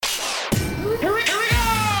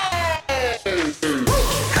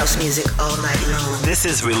music all night long. This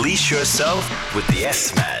is Release Yourself with the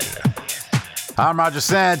S-Man. I'm Roger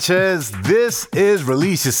Sanchez. This is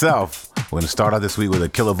Release Yourself. We're going to start out this week with a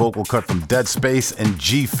killer vocal cut from Dead Space and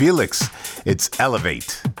G Felix. It's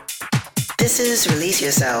Elevate. This is Release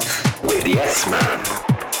Yourself with the S-Man.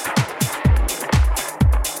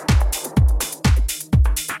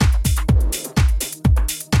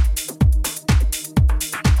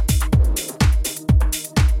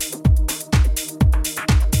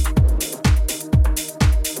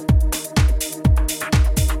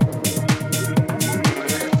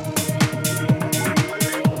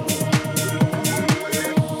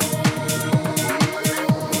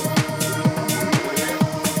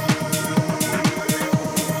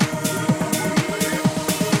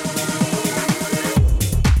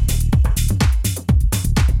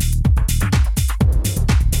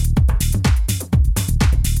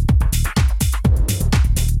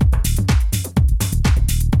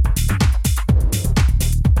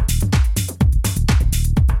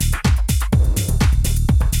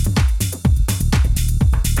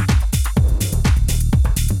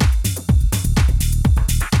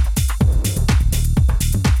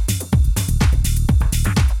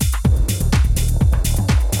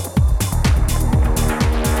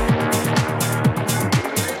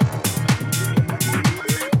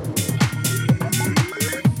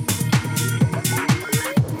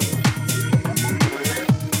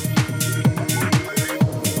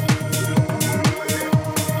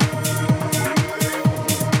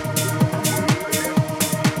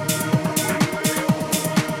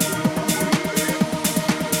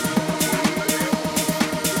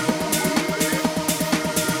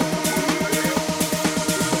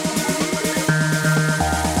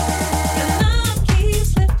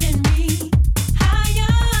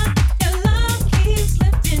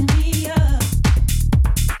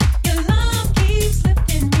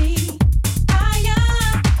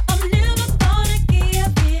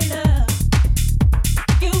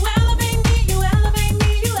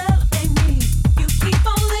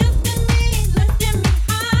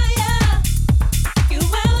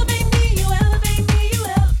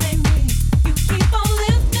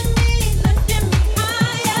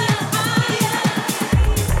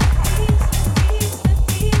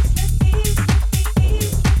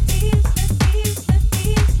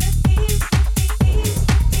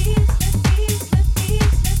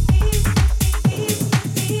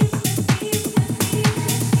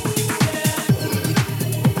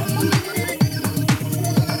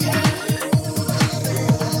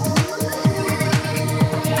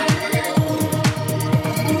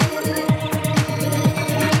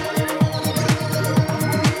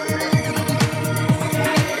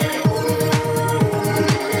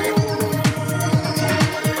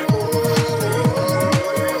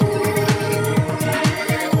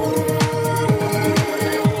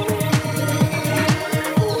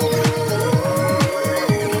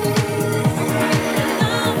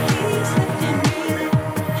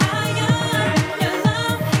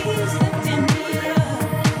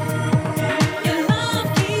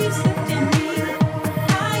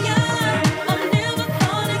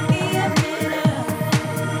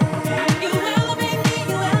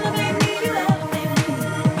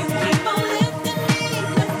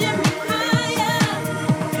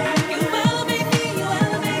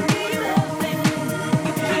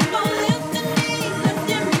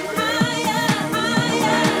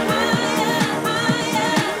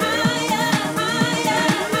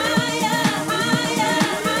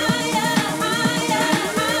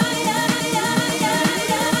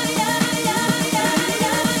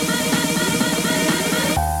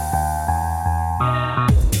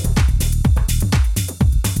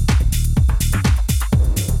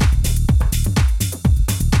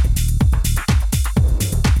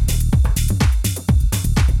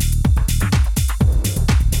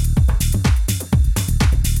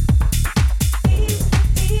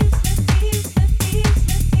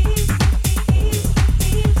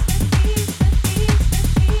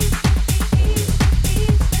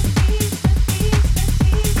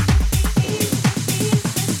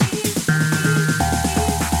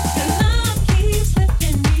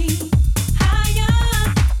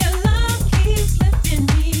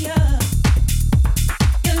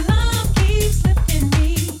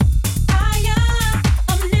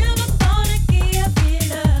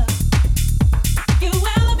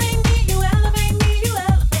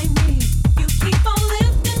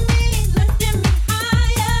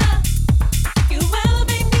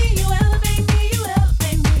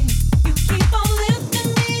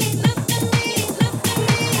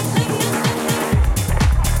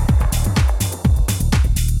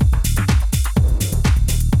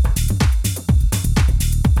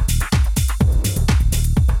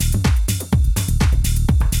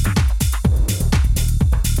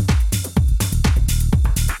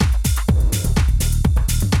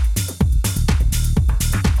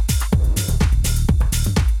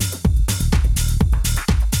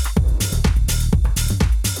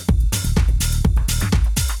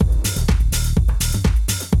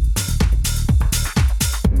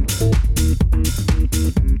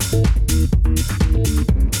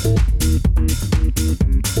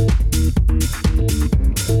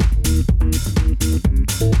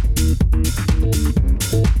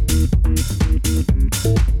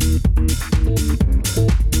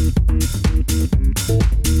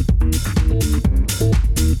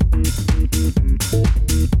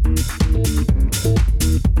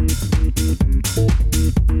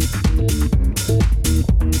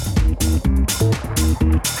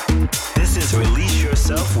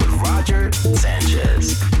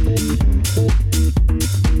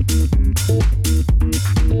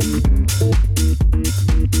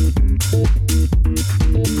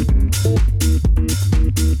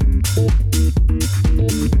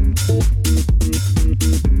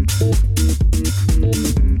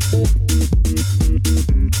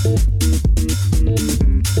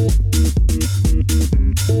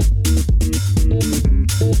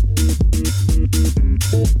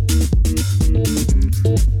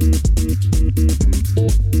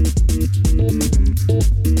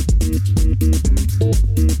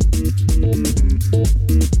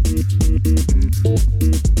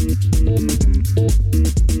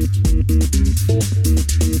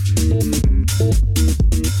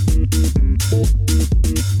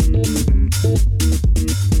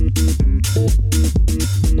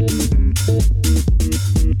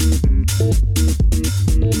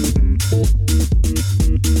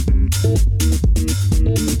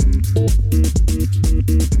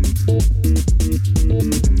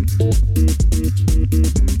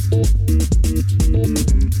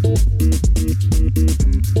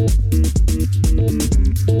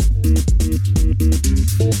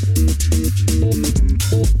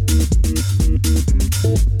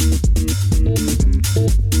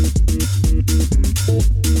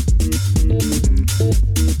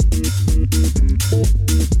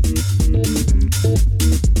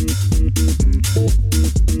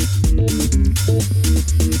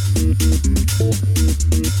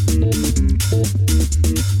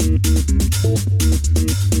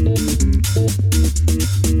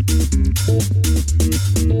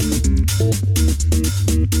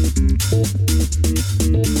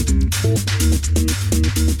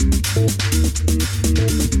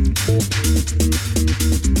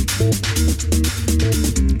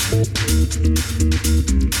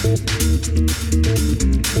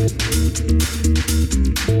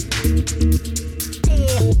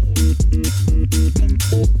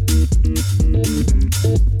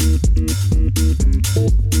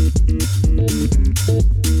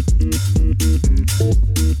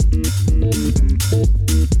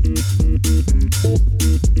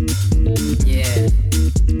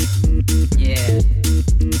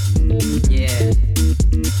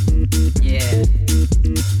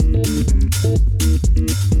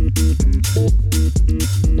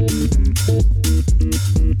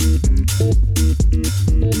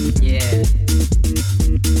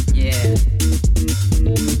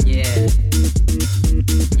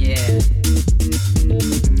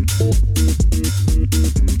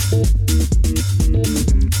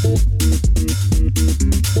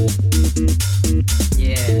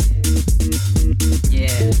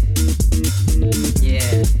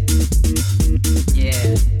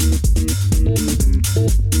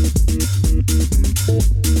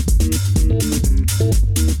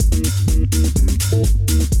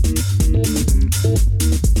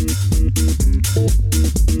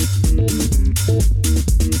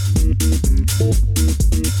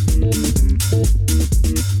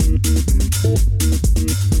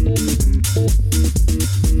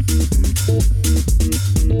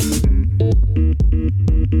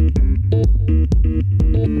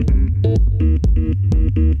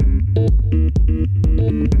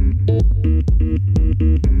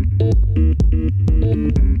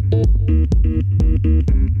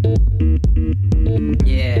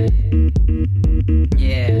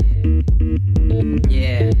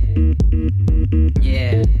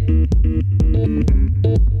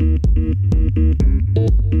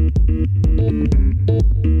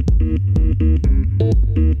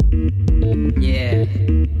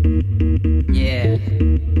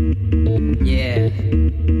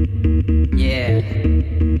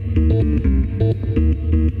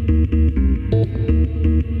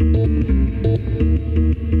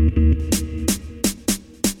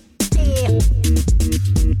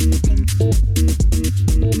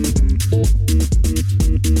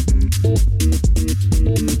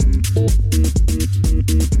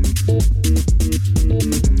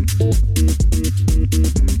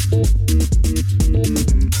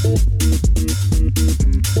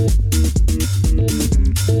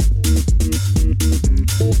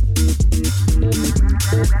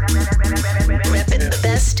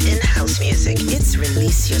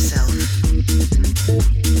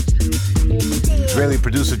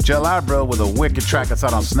 With a wicked track that's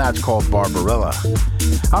out on Snatch called Barbarella.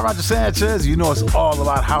 I'm Roger Sanchez. You know it's all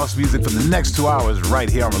about house music for the next 2 hours right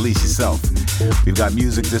here on Release Yourself. We've got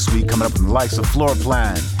music this week coming up from the likes of Floor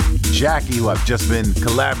Plan, Jackie, who I've just been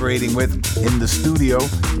collaborating with in the studio,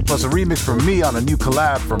 plus a remix from me on a new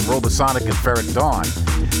collab from Robosonic and Ferric Dawn.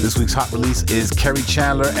 This week's hot release is Kerry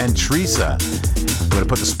Chandler and Teresa. We're going to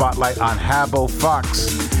put the spotlight on Habbo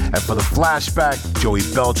Fox. And for the flashback, Joey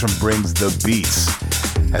Beltram brings the beats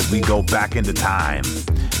as we go back into time.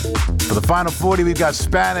 For the final 40, we've got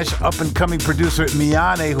Spanish up-and-coming producer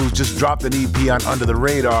Miane, who's just dropped an EP on Under the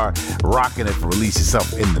Radar, rocking it for Release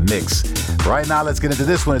Yourself in the mix. Right now, let's get into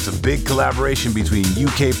this one. It's a big collaboration between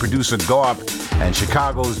UK producer Go-Up and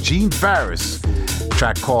Chicago's Gene Farris.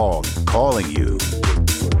 Track called Calling You.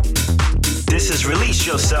 This is Release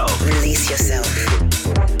Yourself. Release Yourself.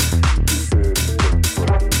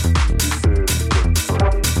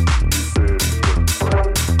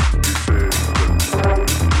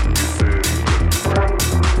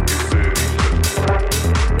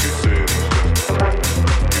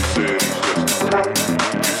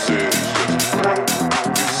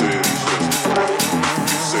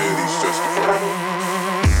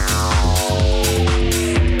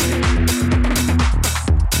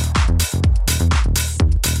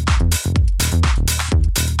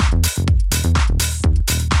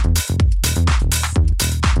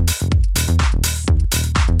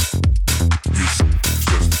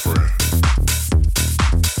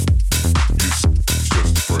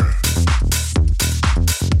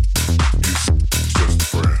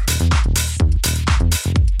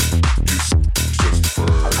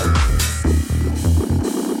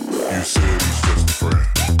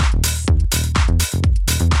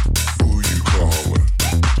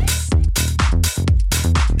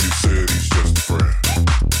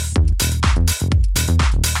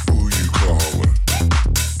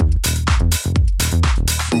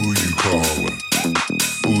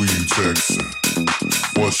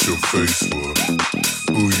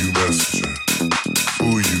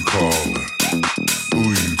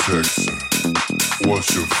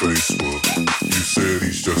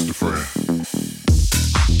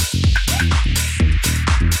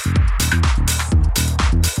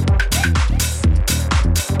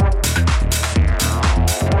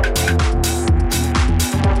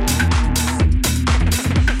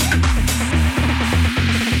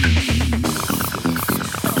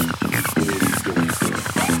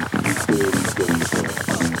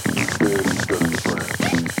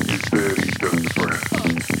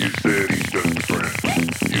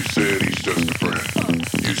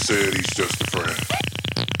 said he's just a friend.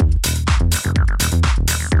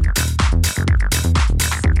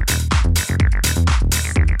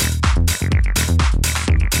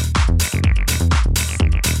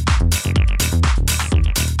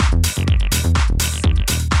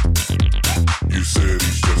 You said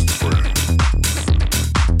he's just a friend.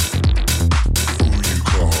 Who you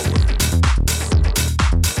calling?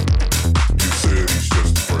 You said he's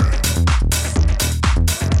just a friend.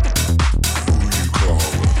 Who you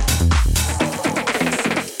calling?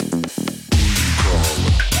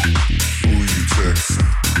 Who you texting?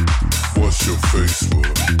 What's your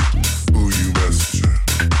Facebook? Who you messaging?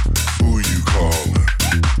 Who you calling?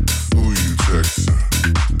 Who you texting?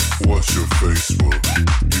 What's your Facebook?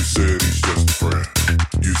 You said he's just a friend.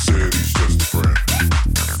 You said he's just a friend.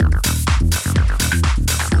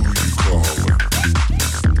 Who you calling?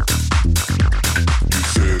 You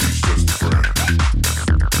said he's just a friend.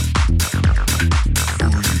 Who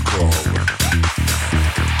you calling?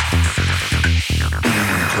 Who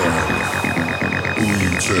you calling? Who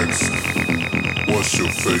you texting? What's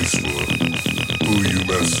your Facebook? Who you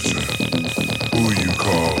messaging? Who you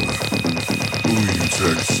calling? Who you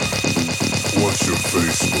texting? What's your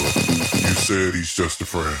Facebook? You said he's just a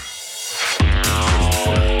friend.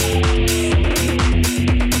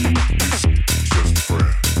 Just a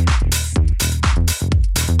friend.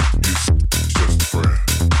 Just a friend.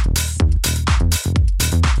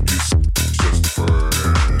 Just a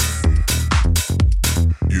friend.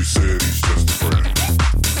 You said he's just a friend.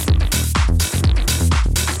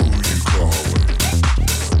 Who you calling?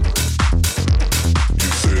 You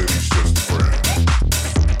said he's just a friend.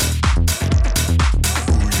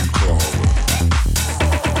 Who you calling?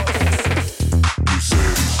 You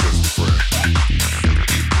said he's just a friend.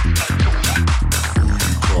 Who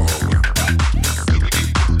you calling?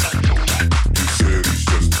 You said he's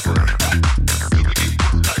just a friend.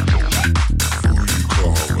 Who you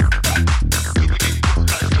calling?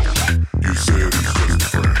 You said he's just a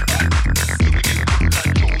friend.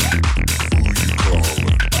 Who you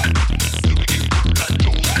calling?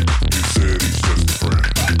 You said he's just a friend.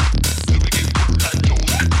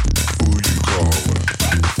 Who you calling?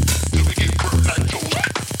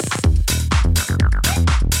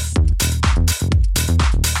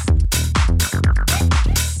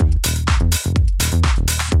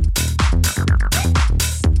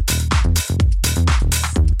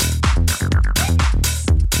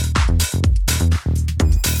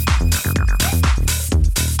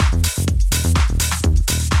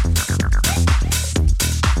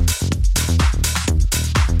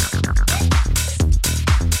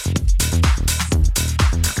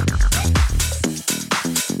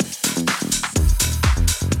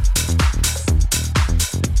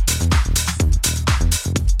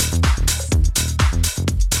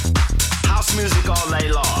 House music all night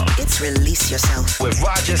long It's Release Yourself. with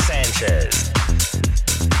Roger Sanchez.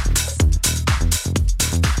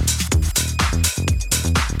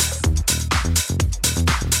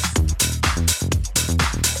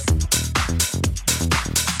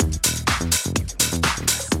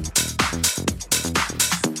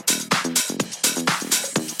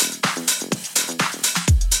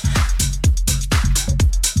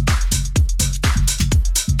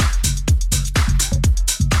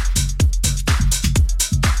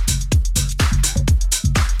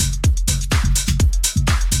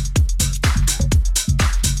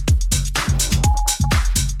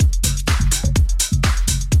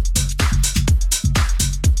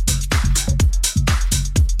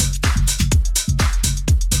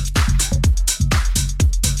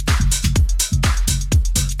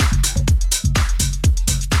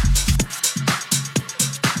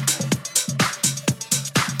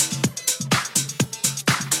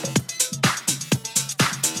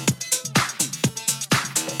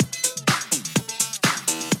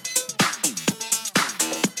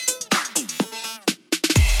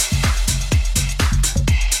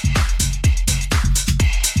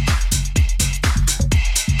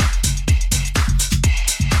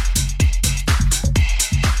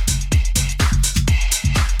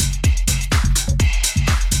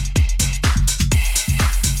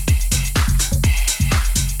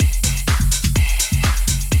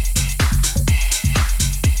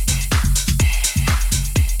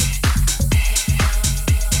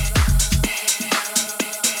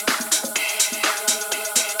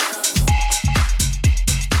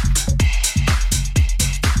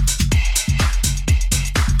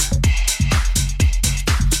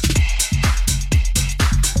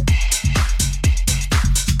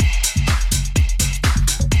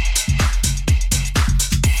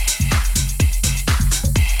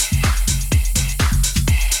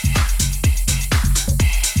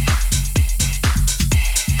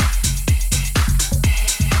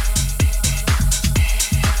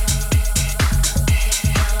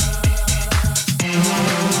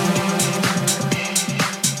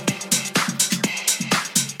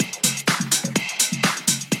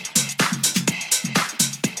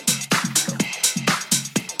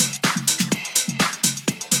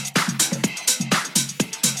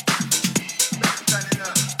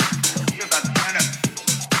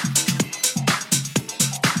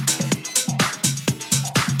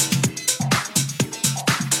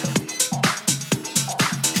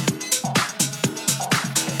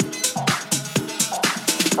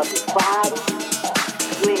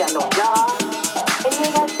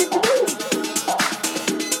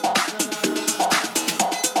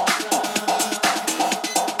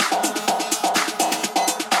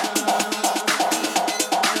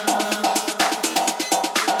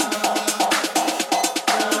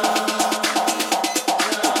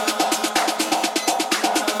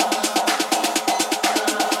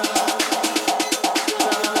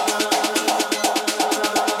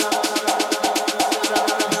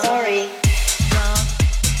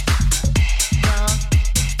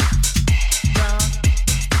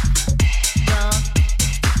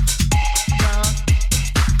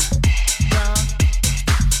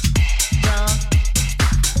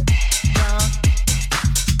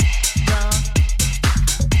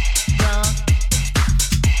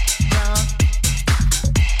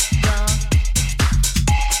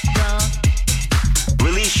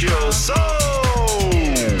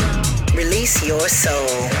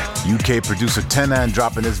 UK producer Tenan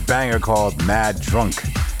dropping this banger called Mad Drunk.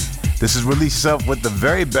 This is Release Yourself with the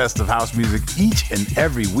very best of house music each and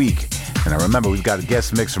every week. And I remember we've got a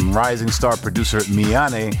guest mix from rising star producer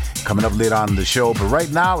Miane coming up later on in the show. But right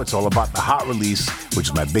now it's all about the hot release, which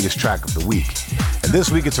is my biggest track of the week. And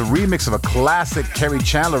this week it's a remix of a classic Kerry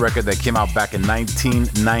Chandler record that came out back in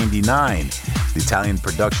 1999. The Italian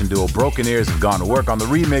production duo Broken Ears have gone to work on the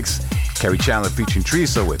remix. Kerry Chandler featuring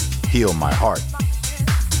Teresa with Heal My Heart.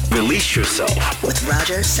 Release Yourself with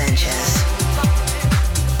Roger Sanchez.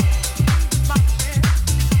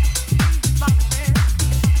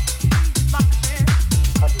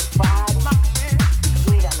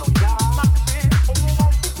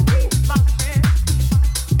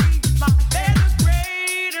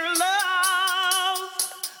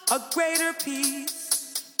 Greater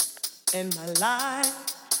peace in my life.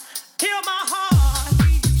 Heal my heart,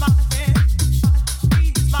 ease my pain,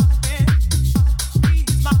 ease my pain,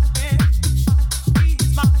 ease my pain,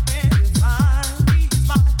 ease my pain, ease my pain, ease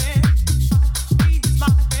my pain, ease my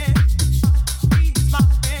pain,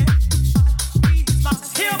 ease my pain.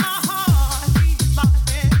 Heal my heart, ease my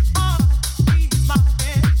pain, ease my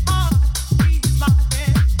pain, ease my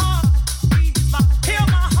pain, ease my pain. Heal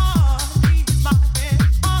my heart, ease my pain.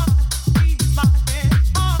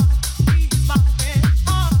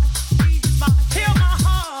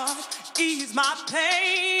 Ease my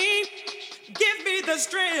pain, give me the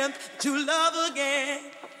strength to love again.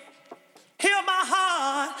 Heal my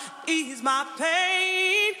heart, ease my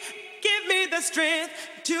pain, give me the strength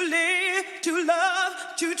to live, to love,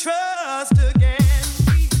 to trust again.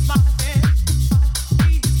 Ease my pain,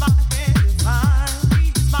 ease my pain, ease my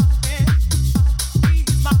pain,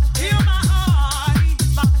 ease my pain. Heal my heart,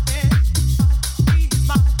 ease my pain, ease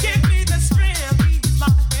my pain, give me the strength, ease my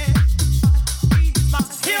pain, ease my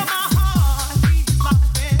pain. Heal my heart.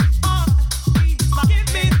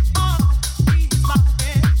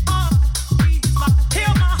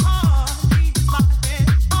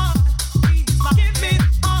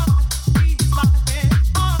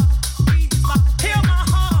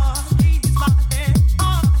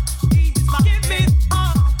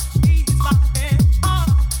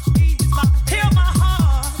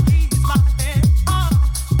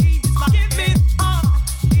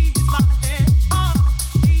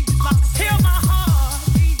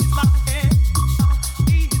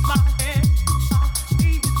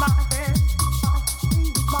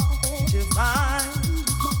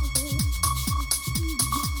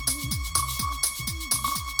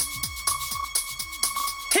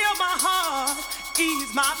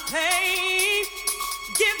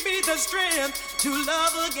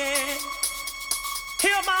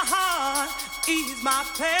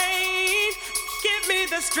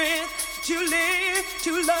 Strength to live,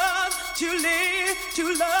 to love, to live,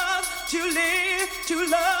 to love, to live, to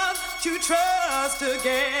love, to trust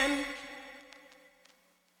again.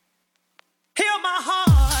 Heal my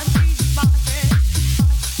heart, ease my pain,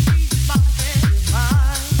 ease my pain,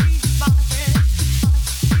 ease my pain,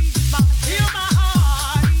 ease my pain. Heal my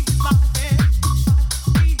heart, ease my pain,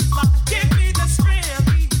 ease my pain. Give me the strength,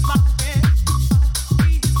 ease my pain,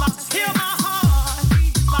 ease my pain. Heal my heart,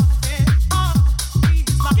 ease my pain.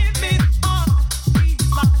 Give me, ease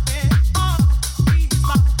my pain, ease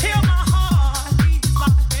my pain. Heal my heart, ease my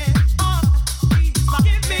pain, ease my pain.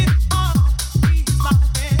 Give me, ease my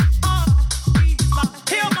pain, ease my pain.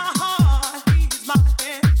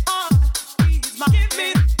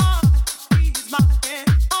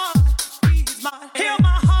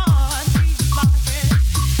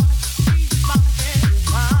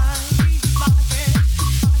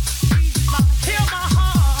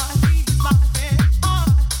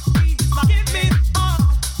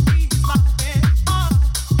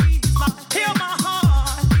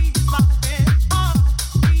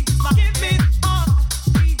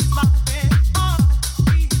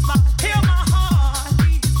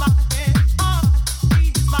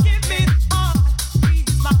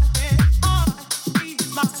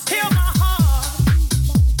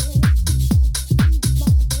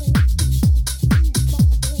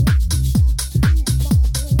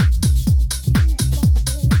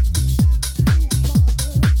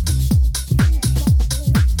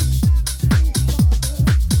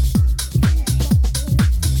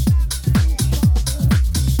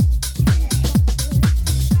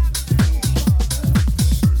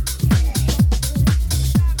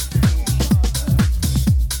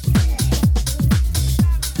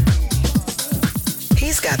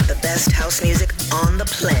 got the best house music on the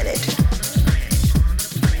planet.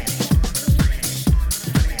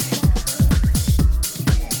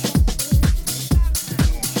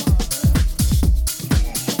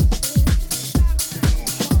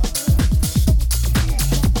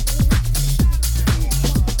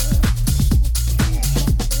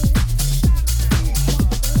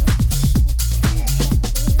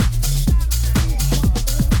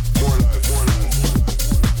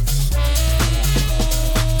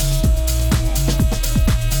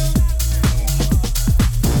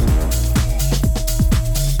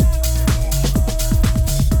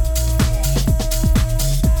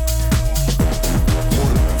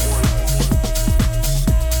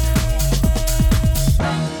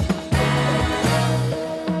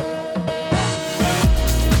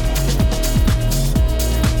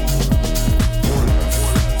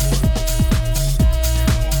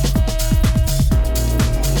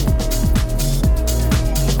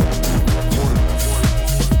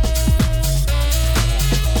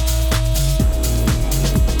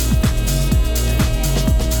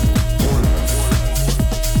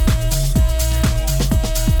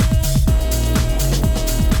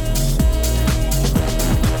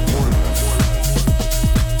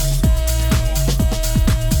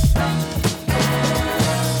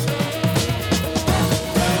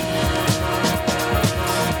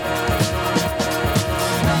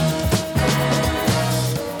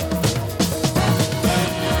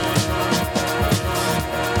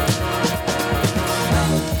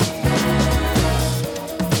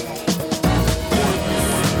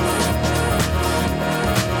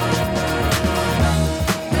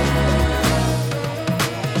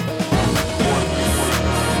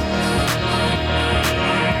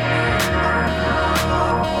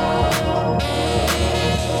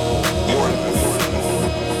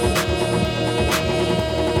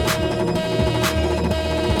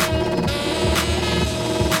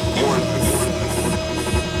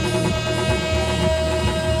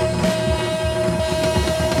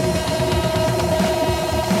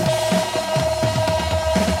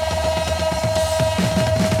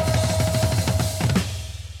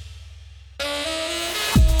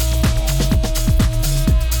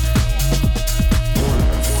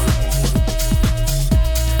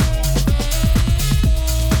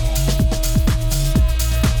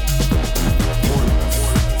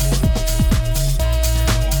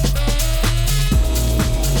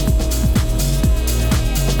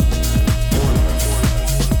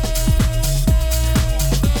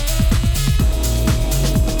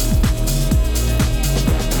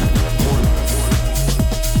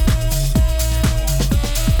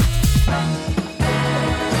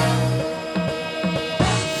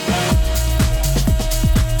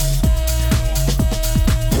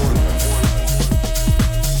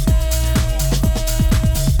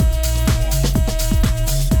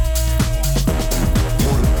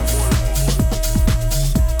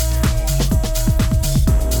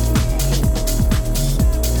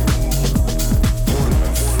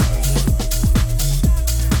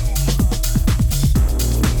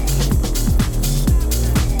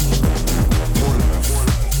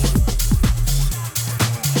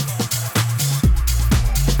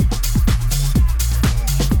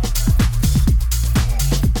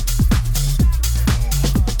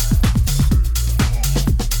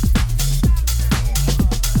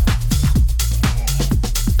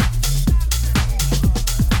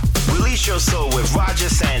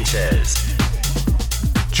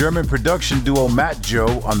 German production duo Matt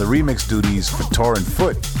Joe on the remix duties for Torn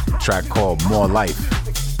Foot, a track called More Life.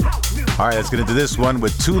 All right, let's get into this one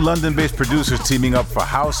with two London-based producers teaming up for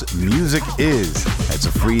House Music Is. It's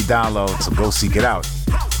a free download, so go seek it out.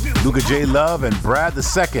 Luca J. Love and Brad II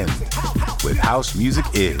with House Music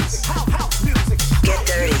Is. Get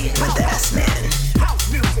dirty with the S-Man.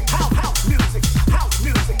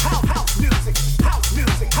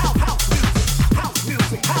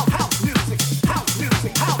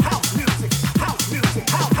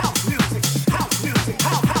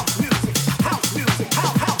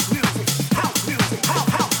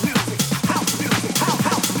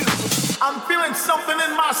 Something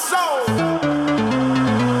in my soul.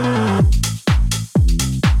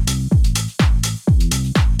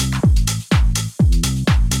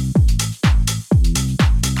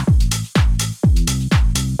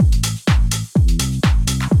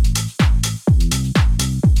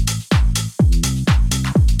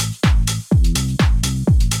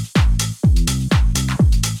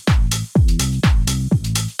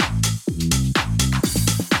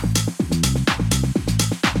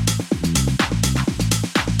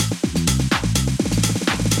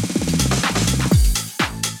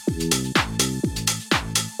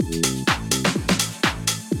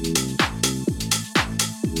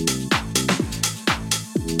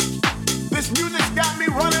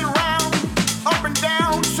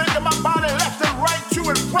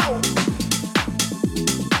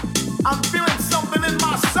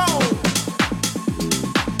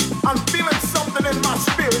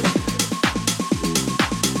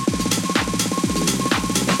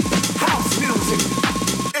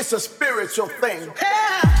 It's a spiritual thing.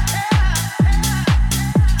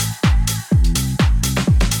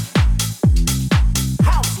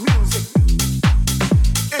 House music.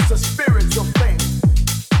 It's a spiritual thing.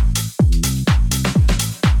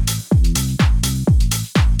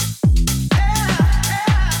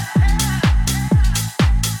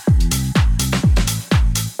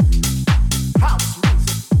 House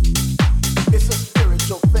music. It's a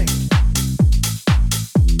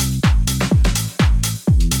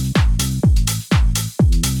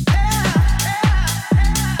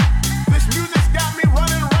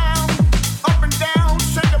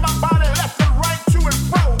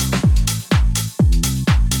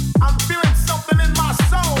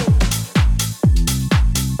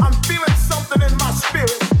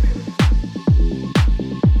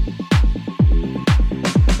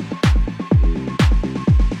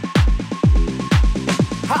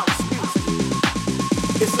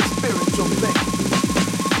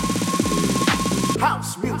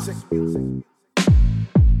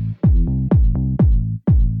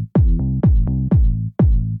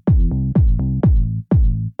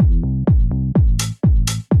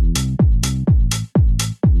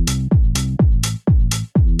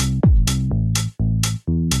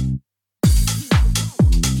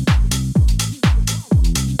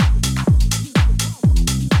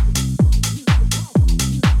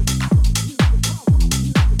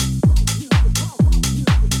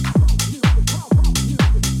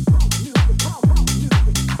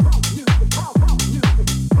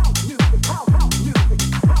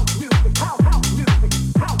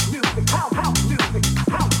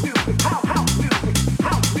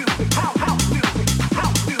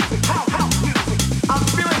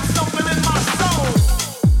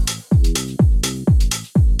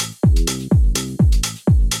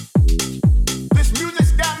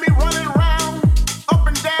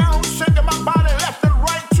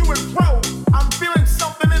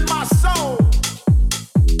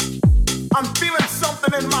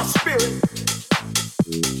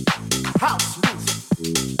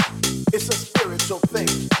spiritual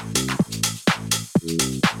thing.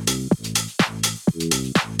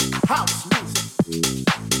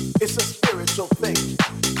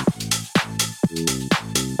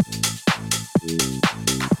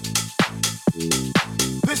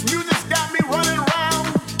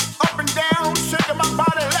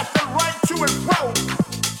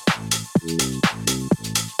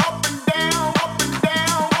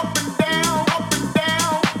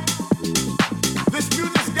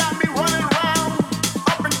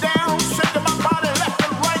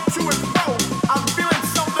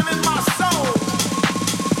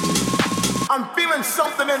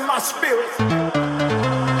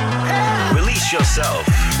 Release yourself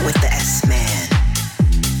with the S-Man.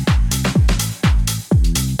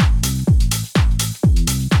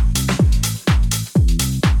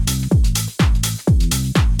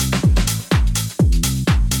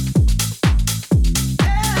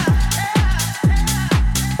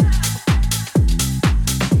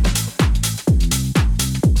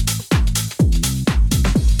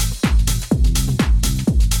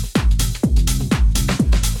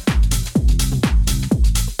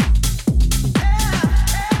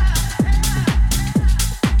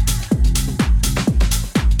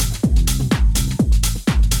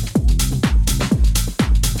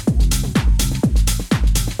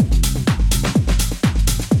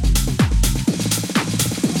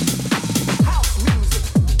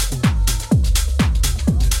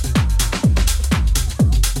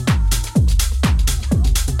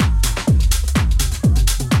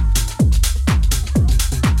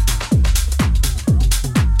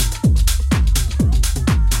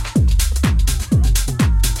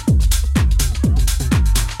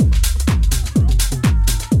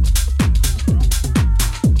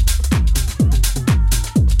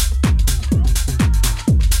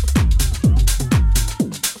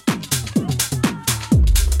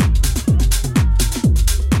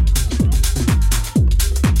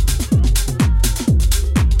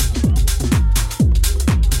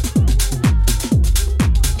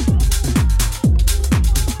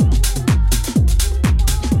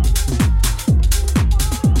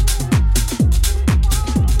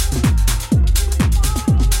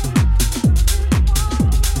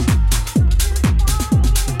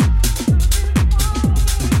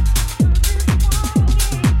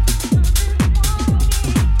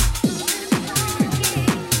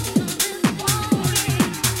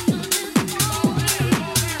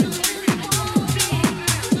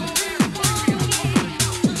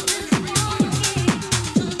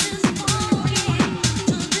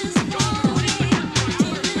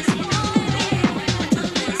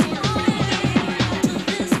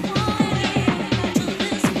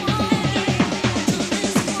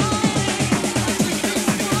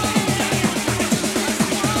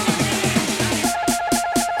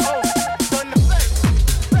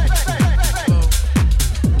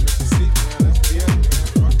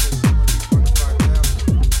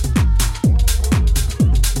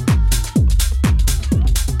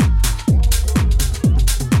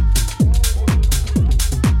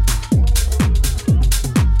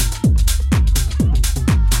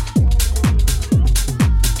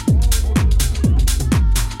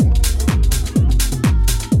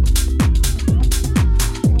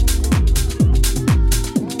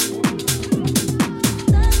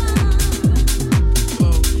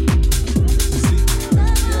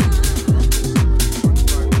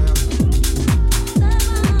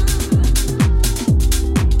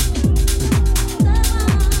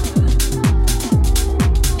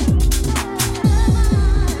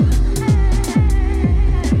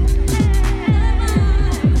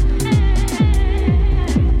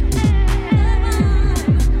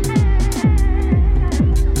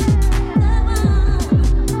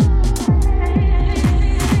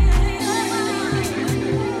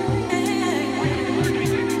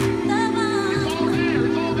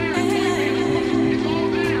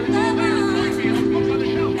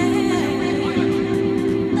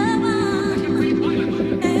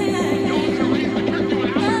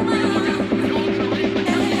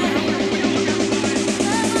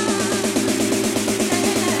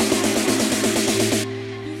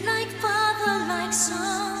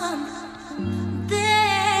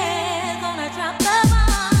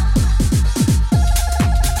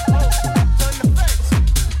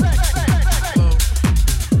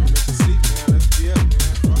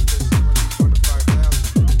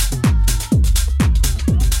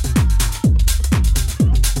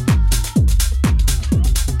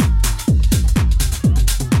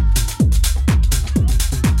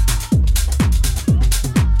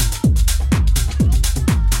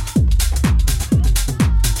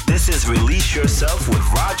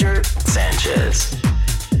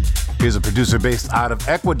 producer based out of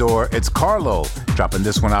Ecuador, it's Carlo, dropping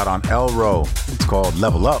this one out on Elro. It's called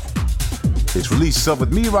Level Up. It's Release Yourself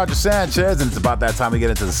with me, Roger Sanchez, and it's about that time we get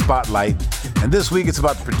into the spotlight. And this week it's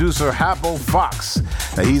about producer Happo Fox.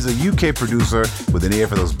 Now he's a UK producer with an ear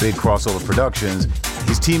for those big crossover productions.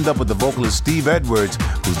 He's teamed up with the vocalist Steve Edwards,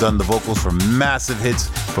 who's done the vocals for massive hits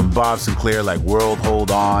from Bob Sinclair like World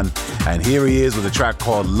Hold On. And here he is with a track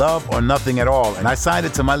called Love or Nothing at All. And I signed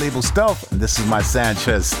it to my label Stealth, and this is my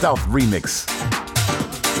Sanchez Stealth remix.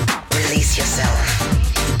 Release yourself.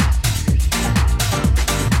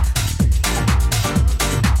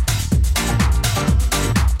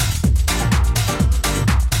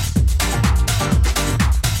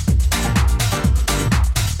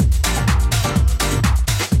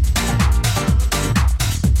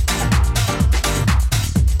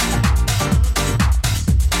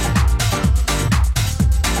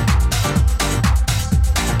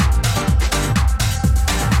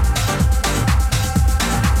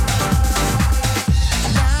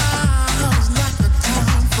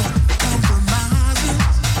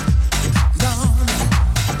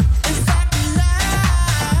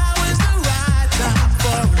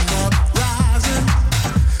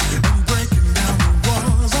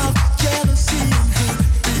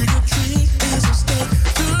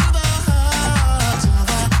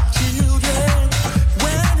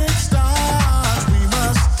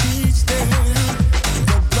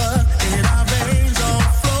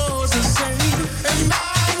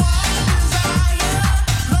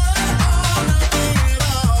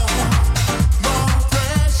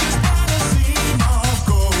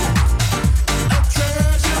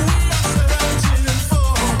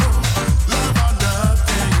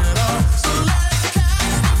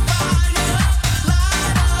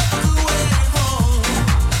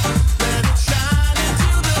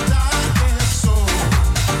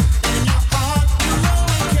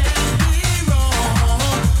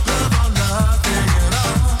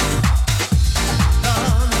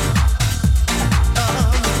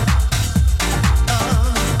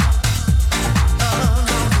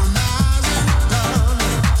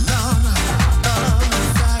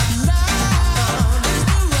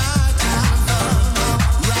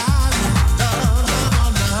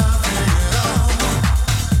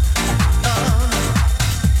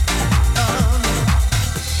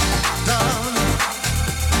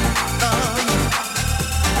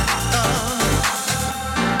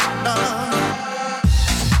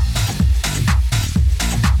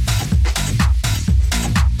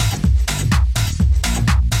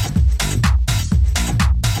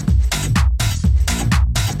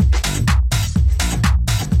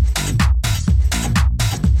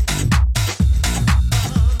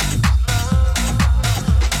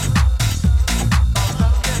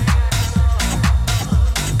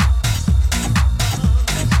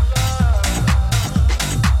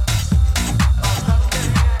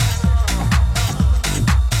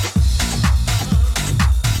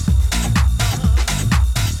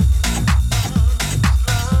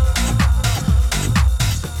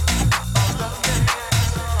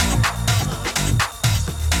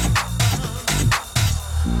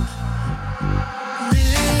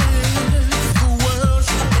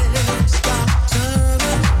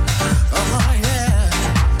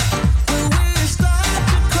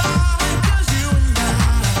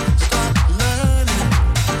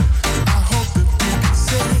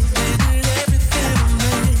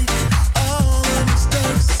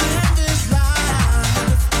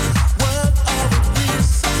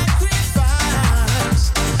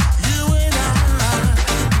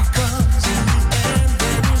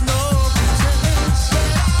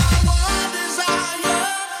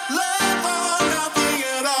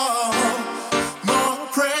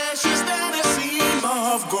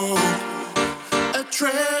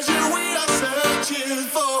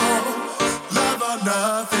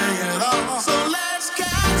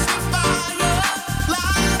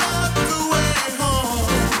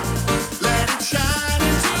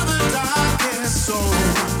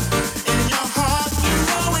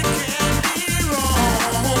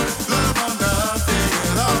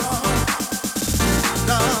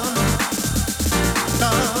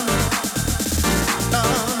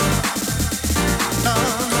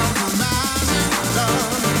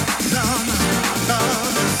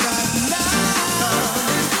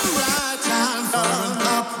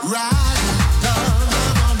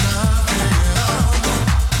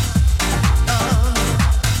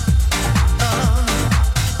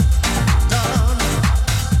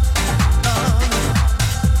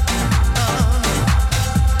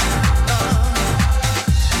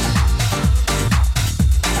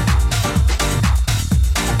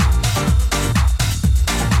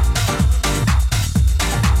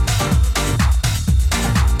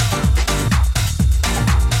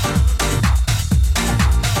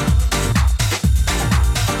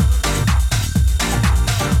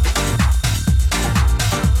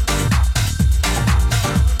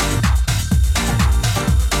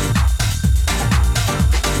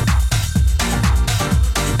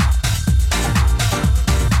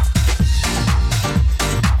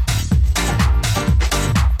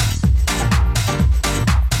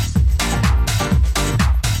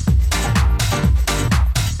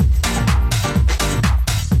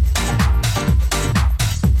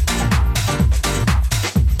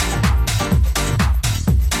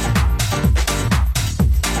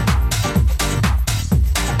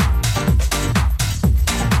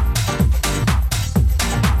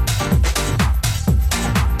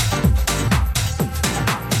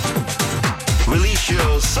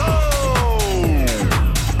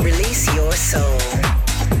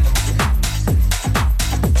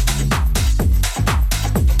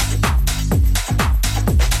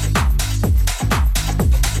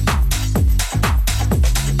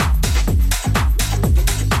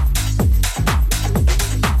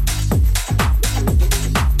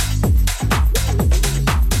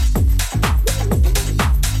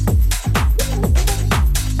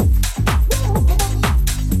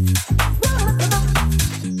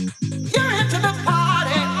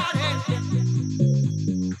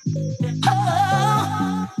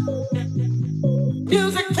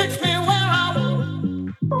 Music takes me where I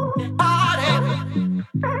want. Party.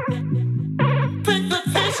 Think the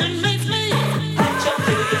passion makes me. Let your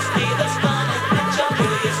booty see the sun. Let your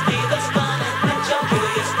booty see the sun. Let your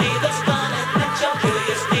booty see the sun. Let your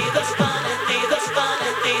booty see the sun. See the sun.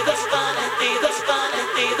 See the sun. See the sun.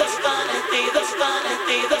 See the sun. See the sun.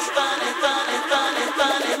 See the sun.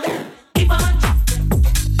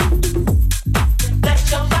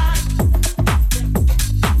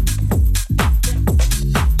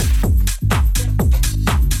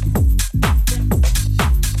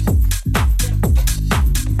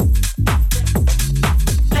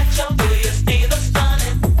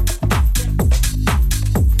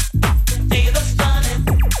 Sun.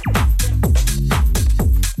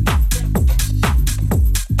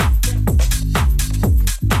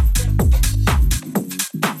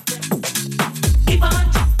 Keep on.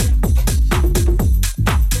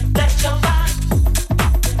 Let your body.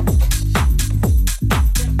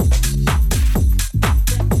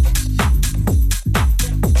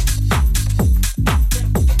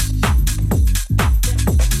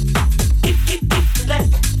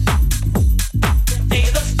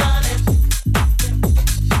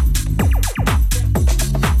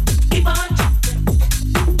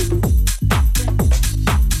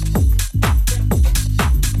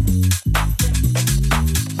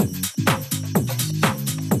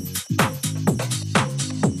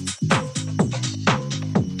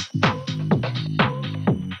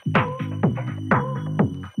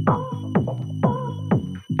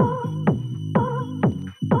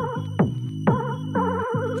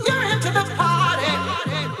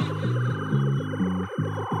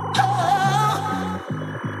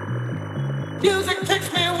 Music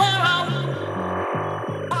takes me where I want.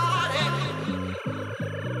 Party.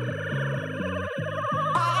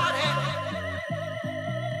 Party.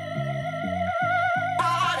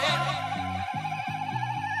 Party.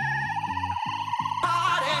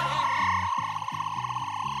 Party.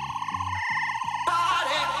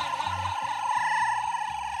 Party.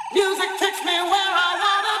 Music takes me where I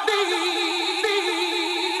wanna be.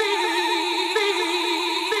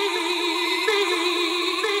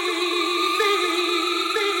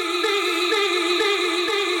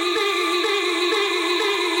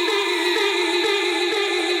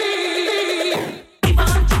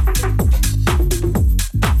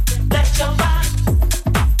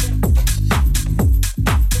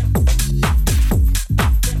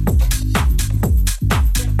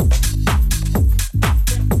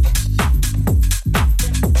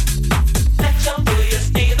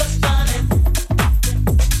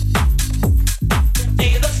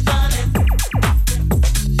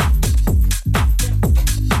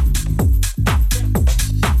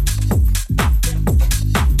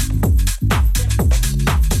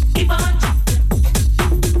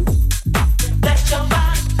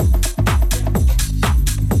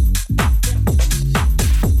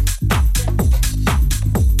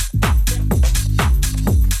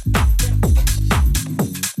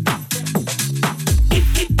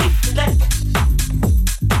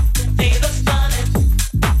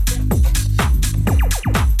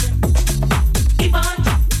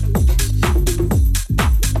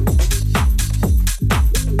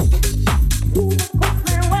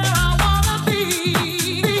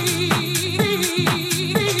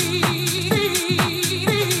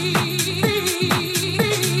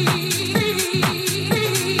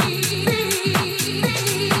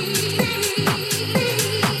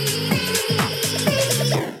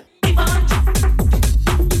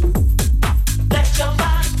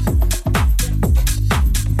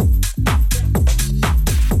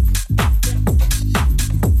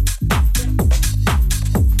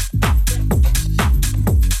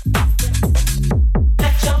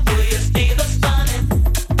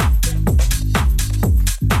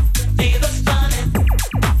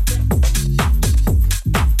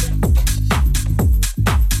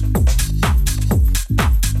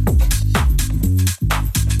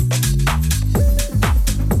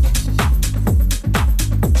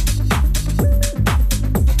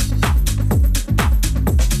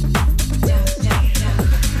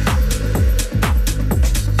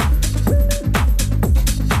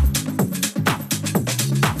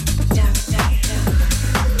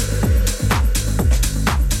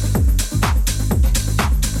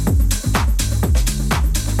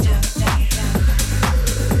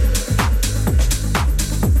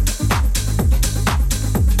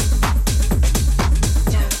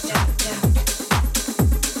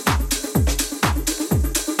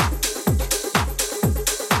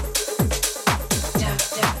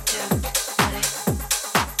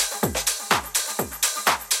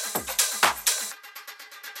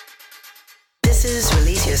 This is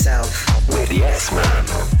Release Yourself with Yes Man.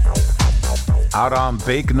 Out on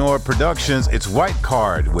Bakenor Productions, it's White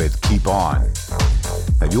Card with Keep On.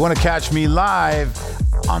 Now, if you want to catch me live,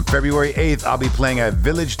 on February 8th, I'll be playing at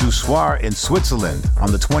Village du Soir in Switzerland.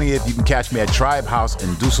 On the 20th, you can catch me at Tribe House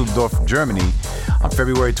in Dusseldorf, Germany. On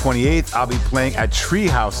February 28th, I'll be playing at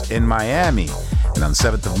Treehouse in Miami. And on the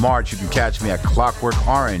 7th of March, you can catch me at Clockwork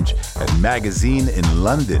Orange at Magazine in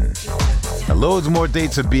London. Now, loads more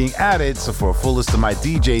dates are being added, so for a full list of my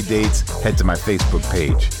DJ dates, head to my Facebook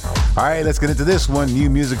page. All right, let's get into this one. New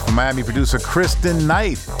music from Miami producer Kristen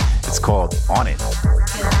Knight. It's called On It.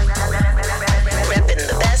 Reppin'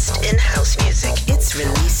 the best in house music. It's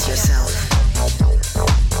Release Yourself.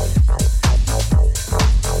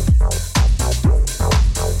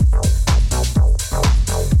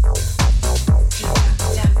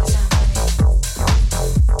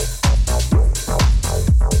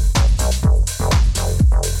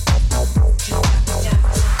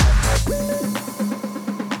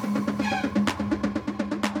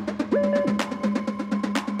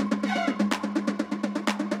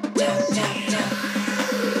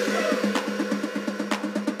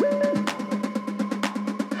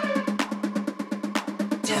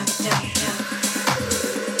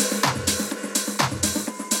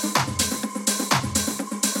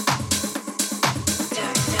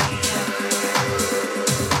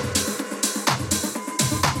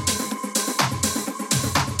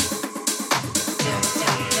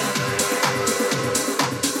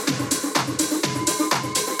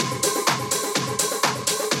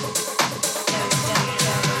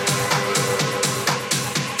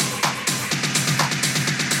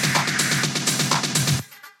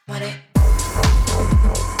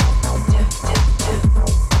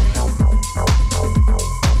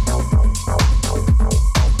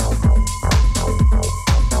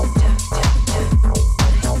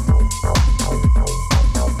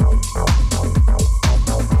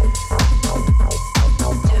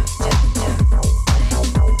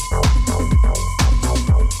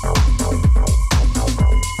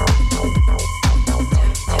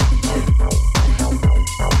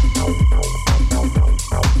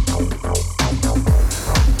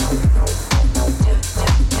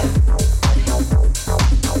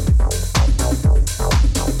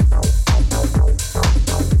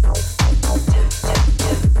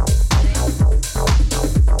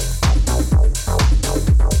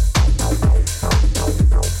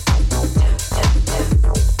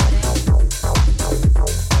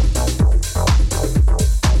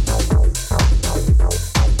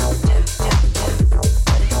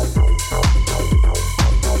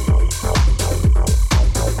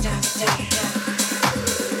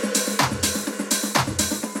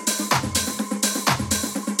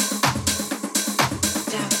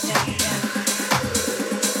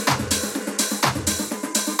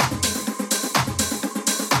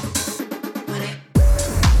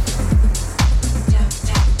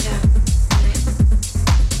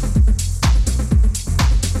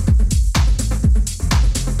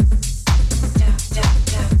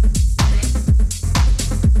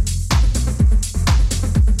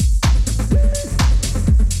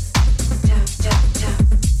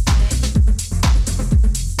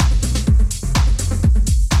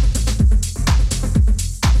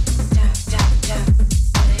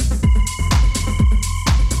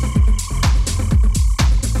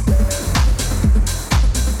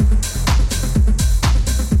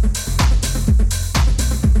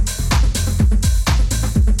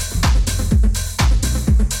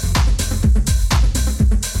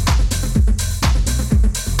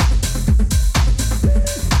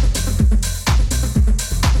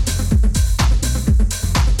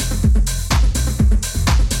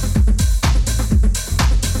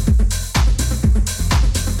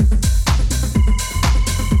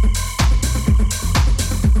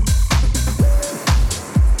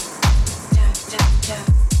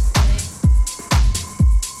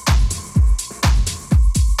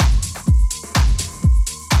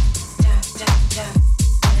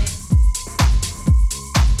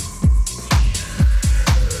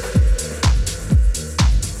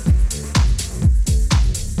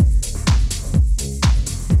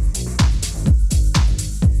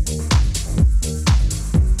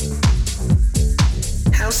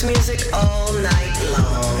 Music all night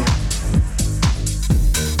long.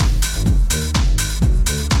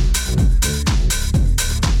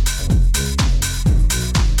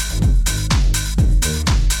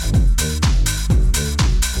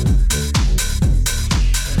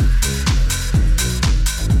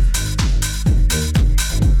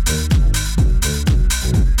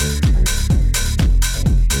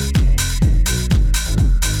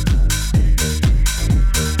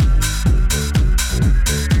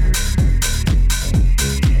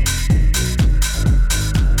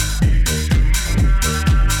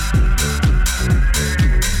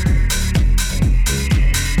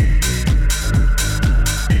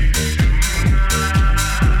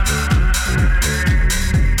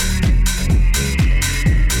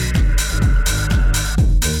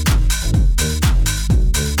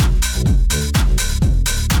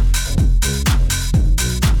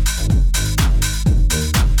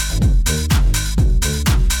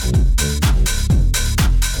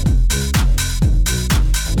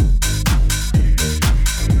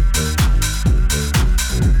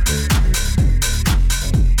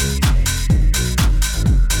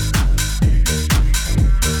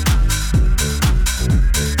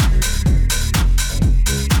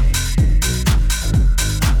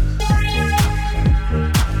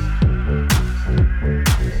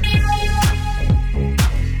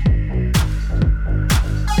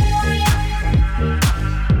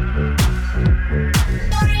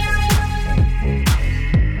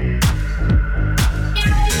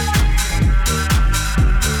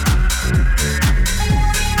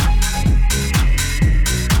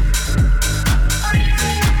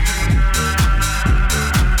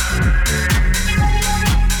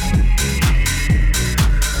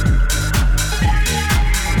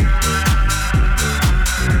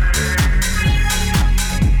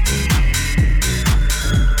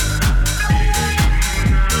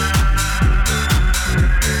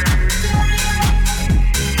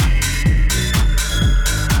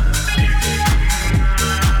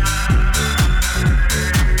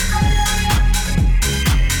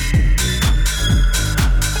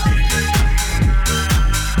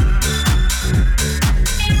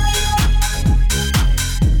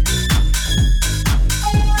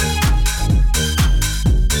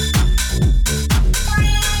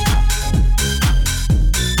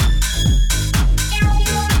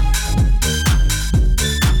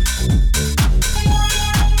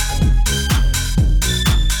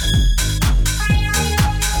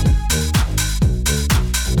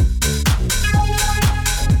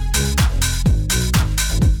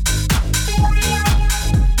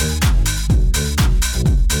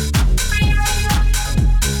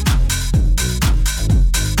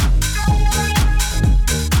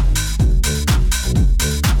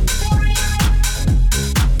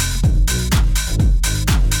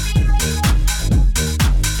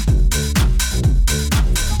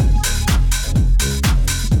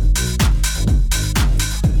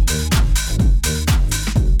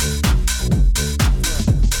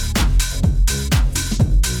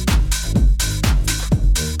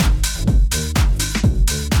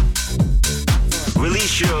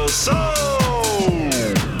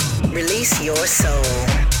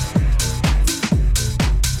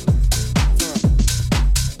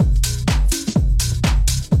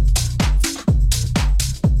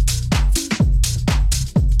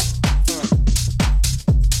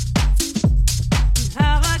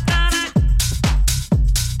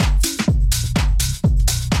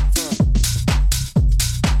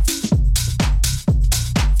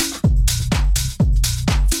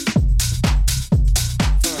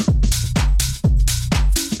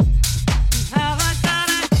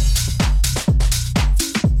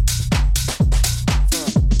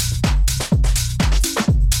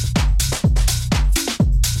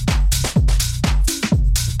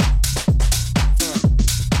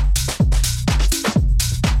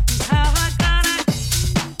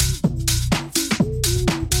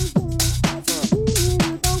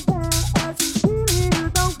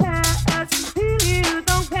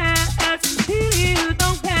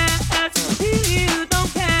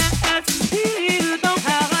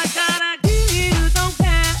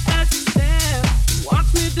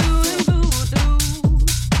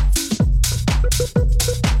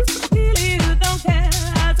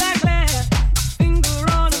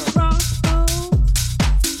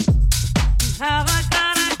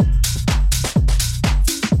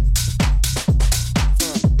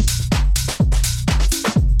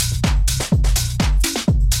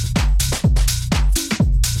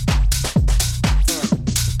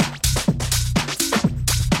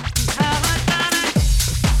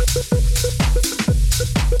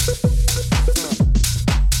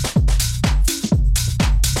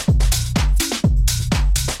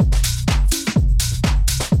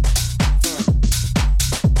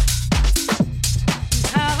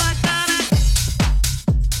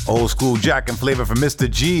 Old school Jack and flavor from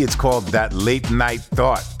Mr. G. It's called That Late Night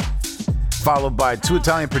Thought. Followed by two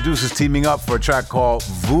Italian producers teaming up for a track called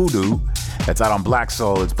Voodoo. That's out on Black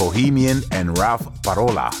Soul. It's Bohemian and Ralph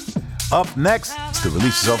Parola. Up next, it's the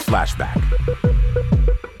Release Yourself Flashback.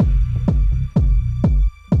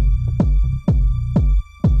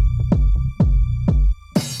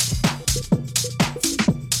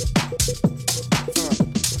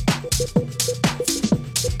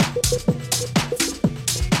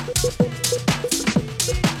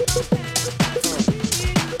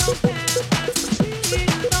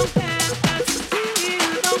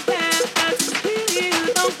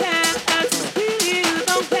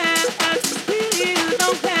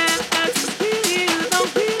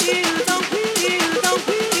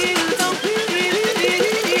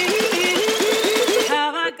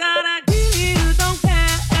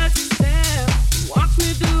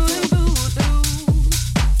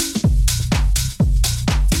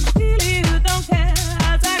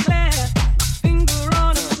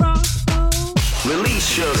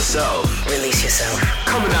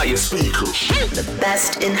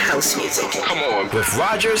 In house music. Come on. With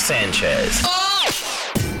Roger Sanchez.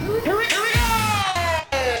 Here we go!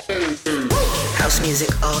 House music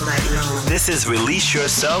all night long. This is Release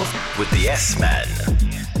Yourself with the S-Man.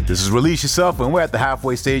 This is Release Yourself, and we're at the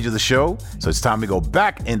halfway stage of the show, so it's time to go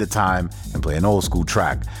back into time and play an old school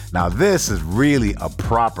track. Now, this is really a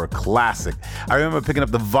proper classic. I remember picking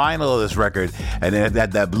up the vinyl of this record, and it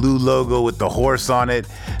had that blue logo with the horse on it.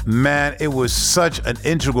 Man, it was such an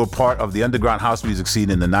integral part of the underground house music scene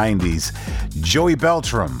in the 90s. Joey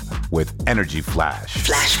Beltram with Energy Flash.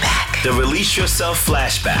 Flashback. The Release Yourself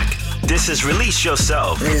Flashback. This is Release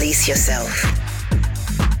Yourself. Release yourself.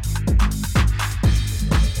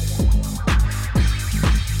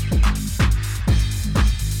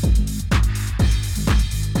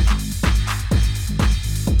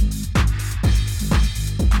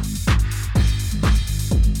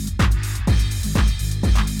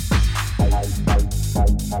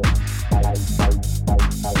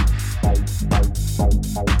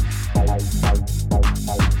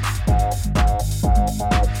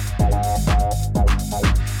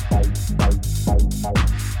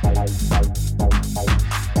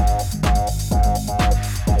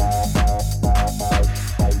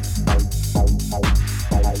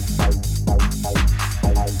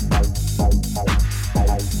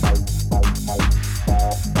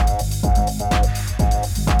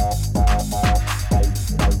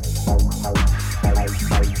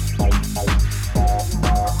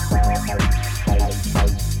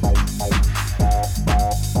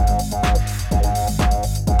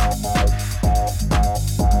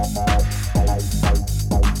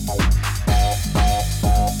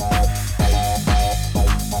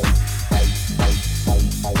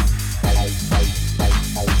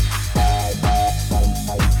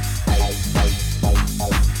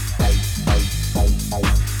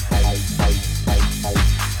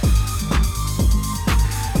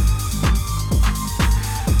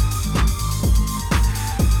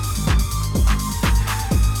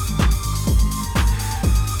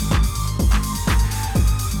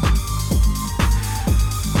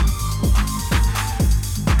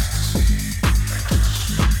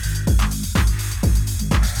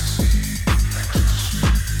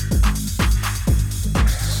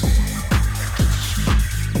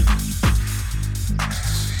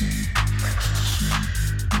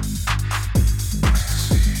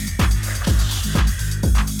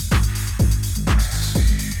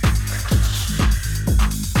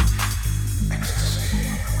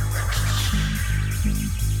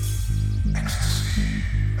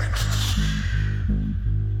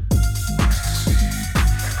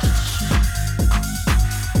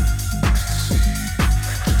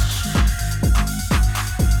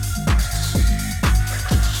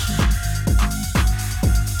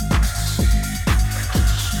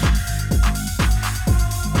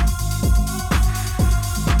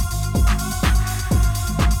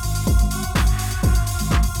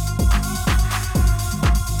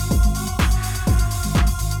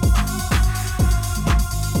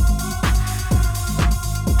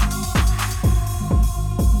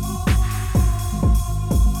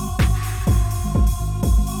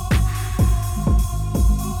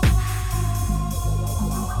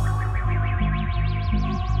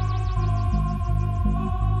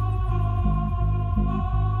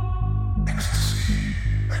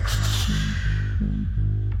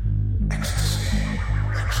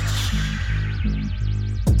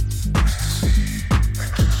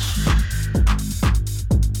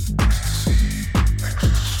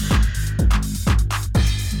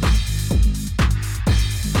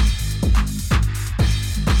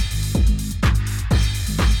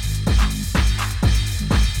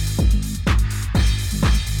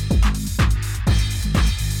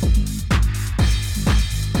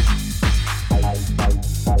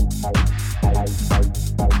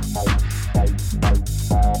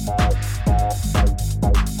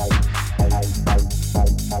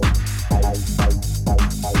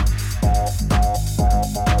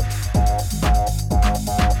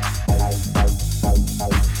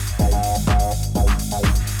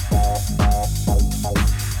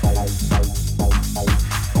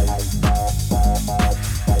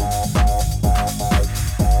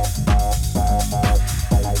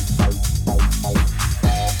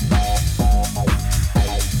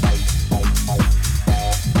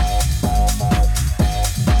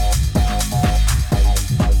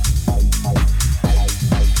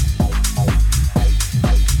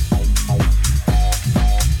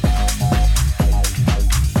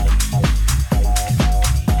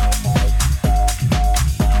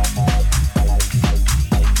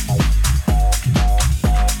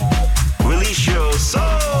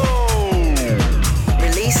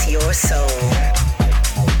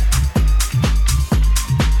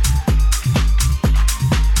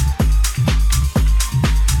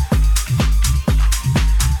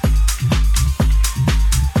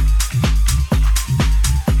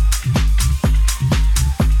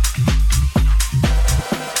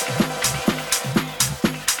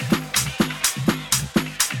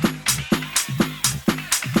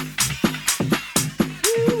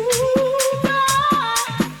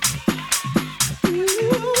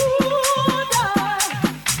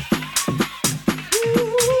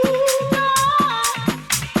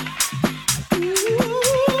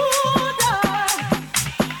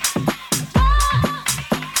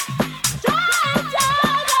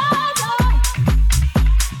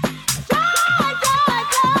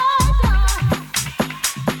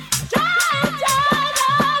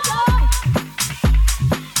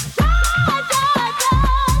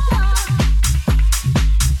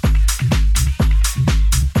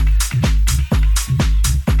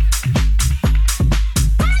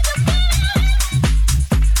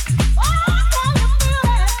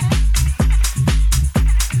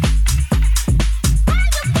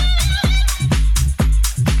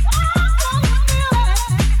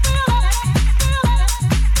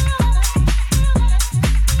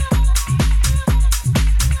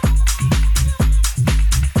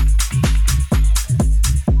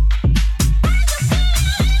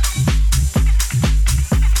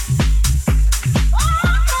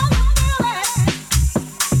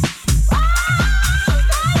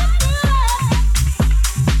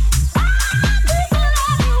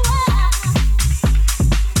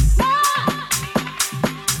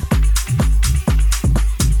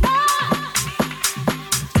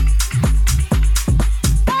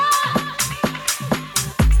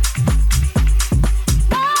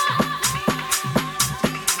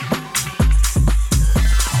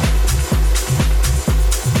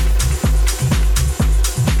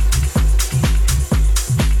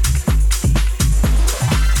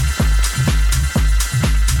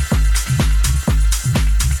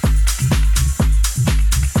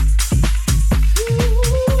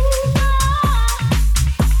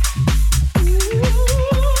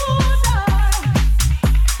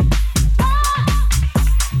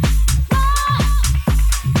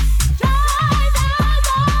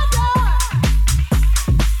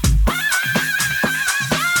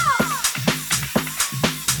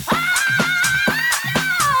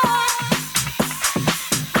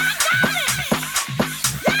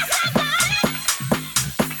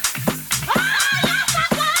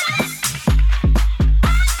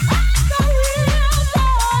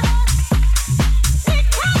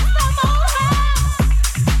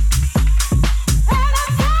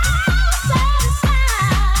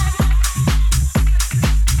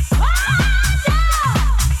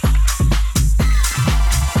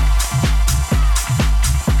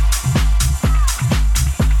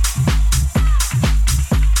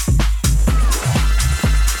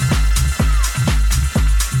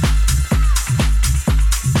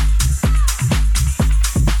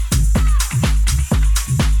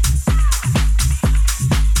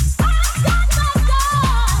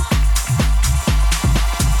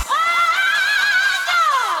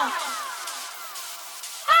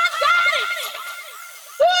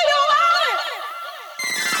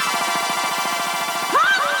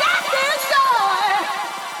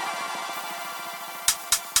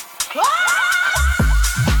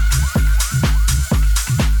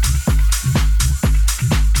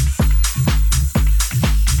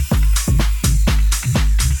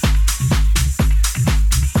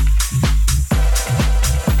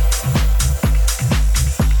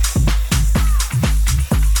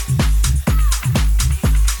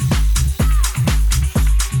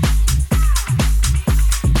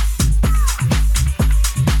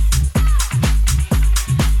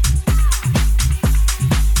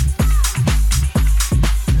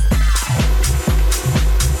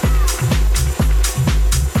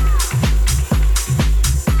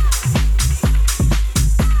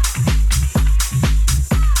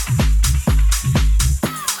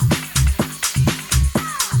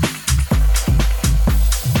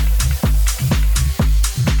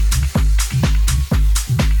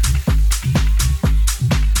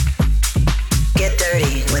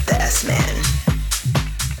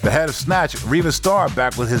 The head of Snatch, Reva Starr,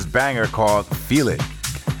 back with his banger called Feel It.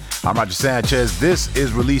 I'm Roger Sanchez. This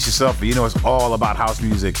is Release Yourself, and you know it's all about house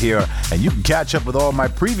music here, and you can catch up with all my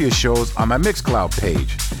previous shows on my Mixcloud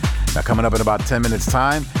page. Now, coming up in about 10 minutes'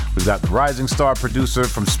 time, we've got the rising star producer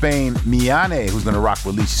from Spain, Miane, who's going to rock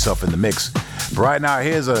Release Yourself in the mix. But right now,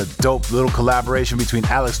 here's a dope little collaboration between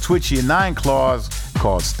Alex Twitchy and Nine Claws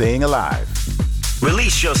called Staying Alive.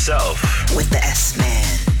 Release Yourself with the S-Man.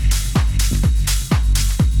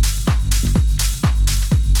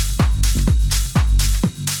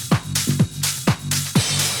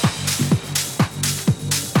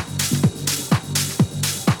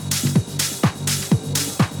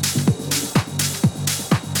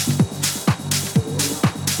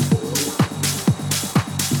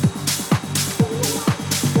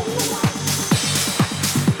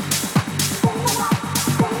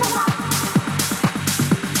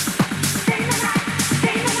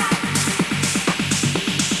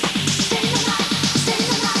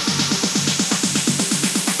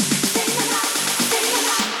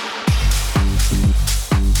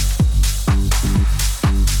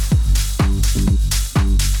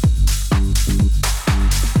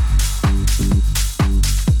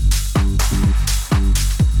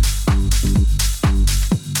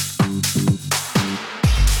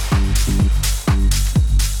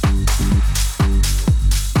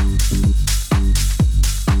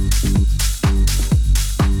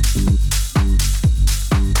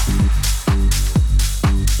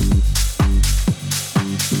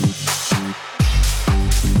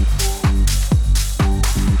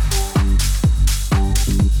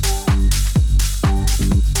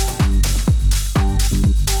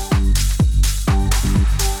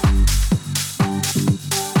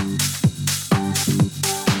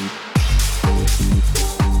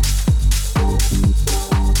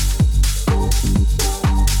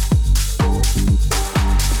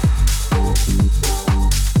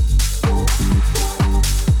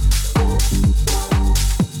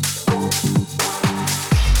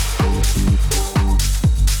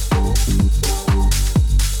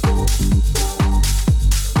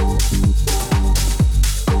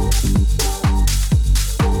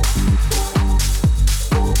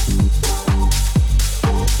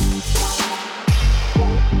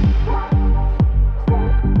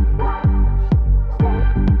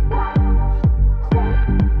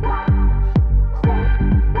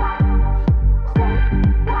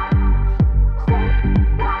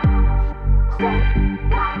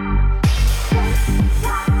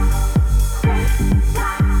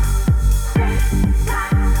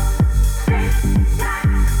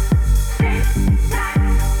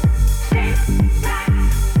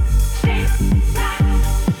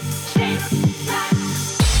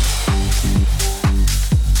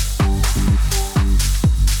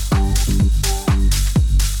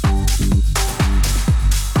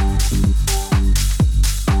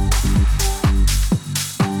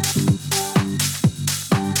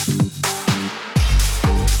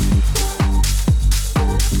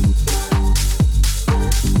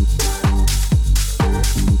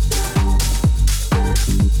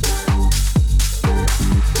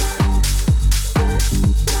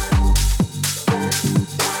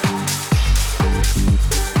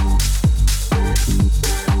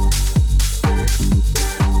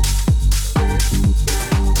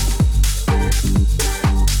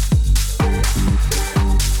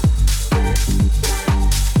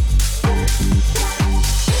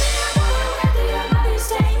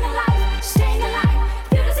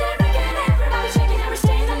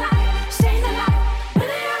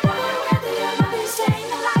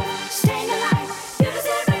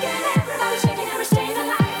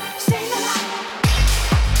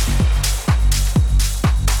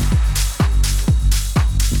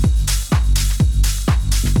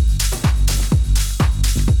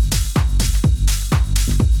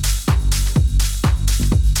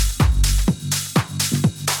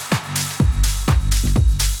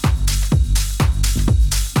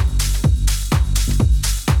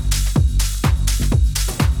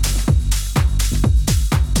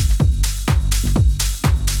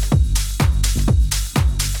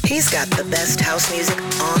 He's got the best house music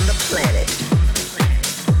on the planet.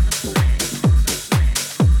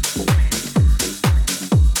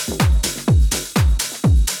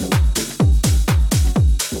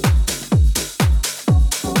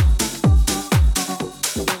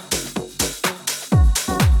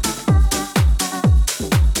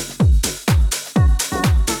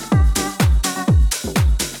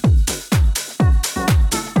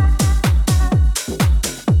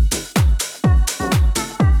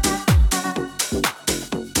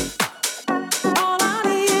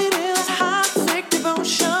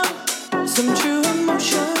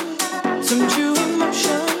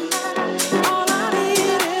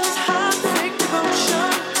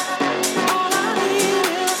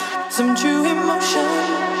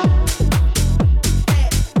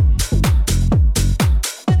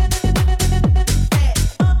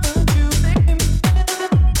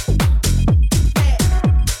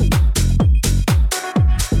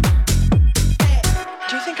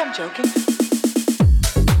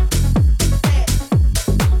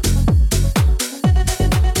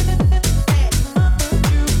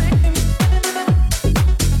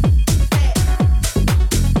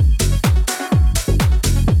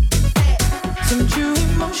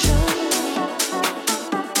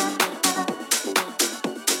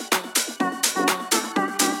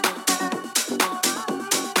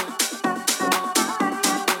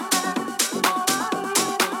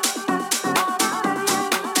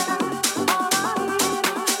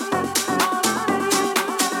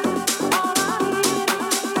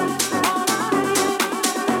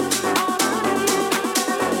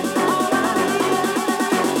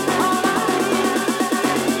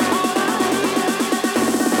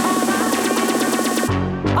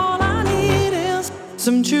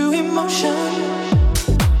 some true emotion.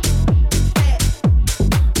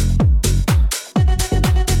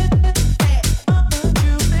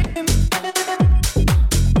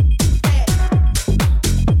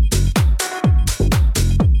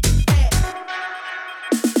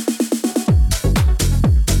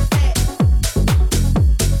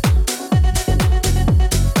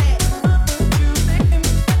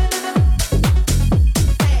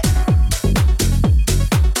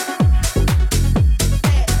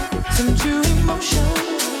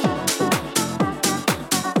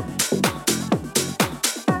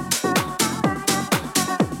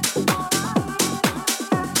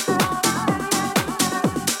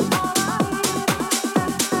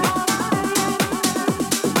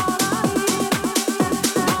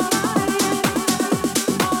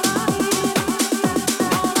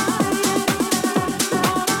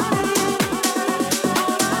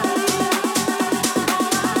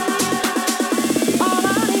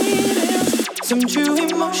 Some true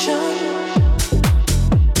emotion.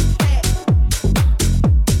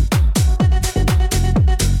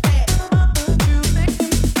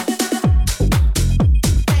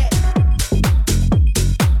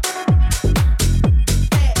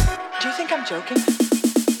 Do you think I'm joking?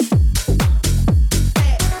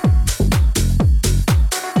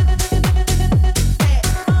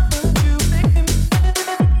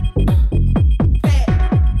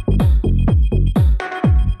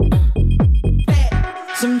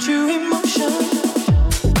 Some true emotion.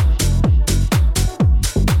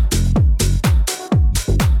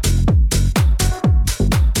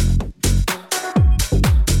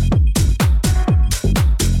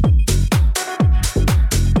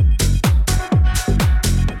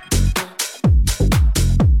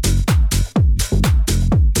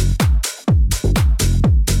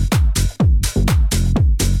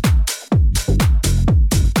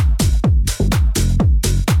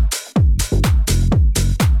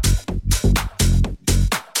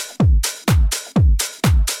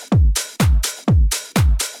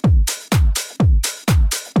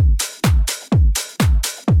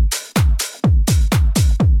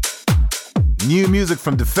 New music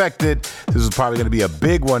from Defected. This is probably going to be a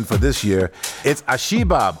big one for this year. It's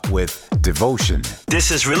Ashibab with Devotion. This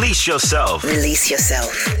is Release Yourself. Release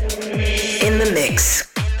yourself. In the mix.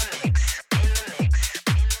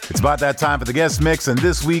 It's about that time for the guest mix, and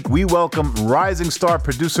this week we welcome rising star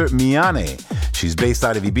producer Miane. She's based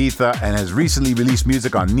out of Ibiza and has recently released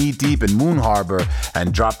music on Knee Deep and Moon Harbor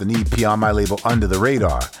and dropped an EP on my label Under the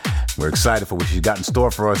Radar. We're excited for what she's got in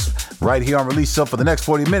store for us right here on Release Yourself for the next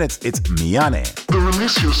 40 minutes. It's Miane. The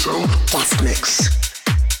Release Yourself Guest mix.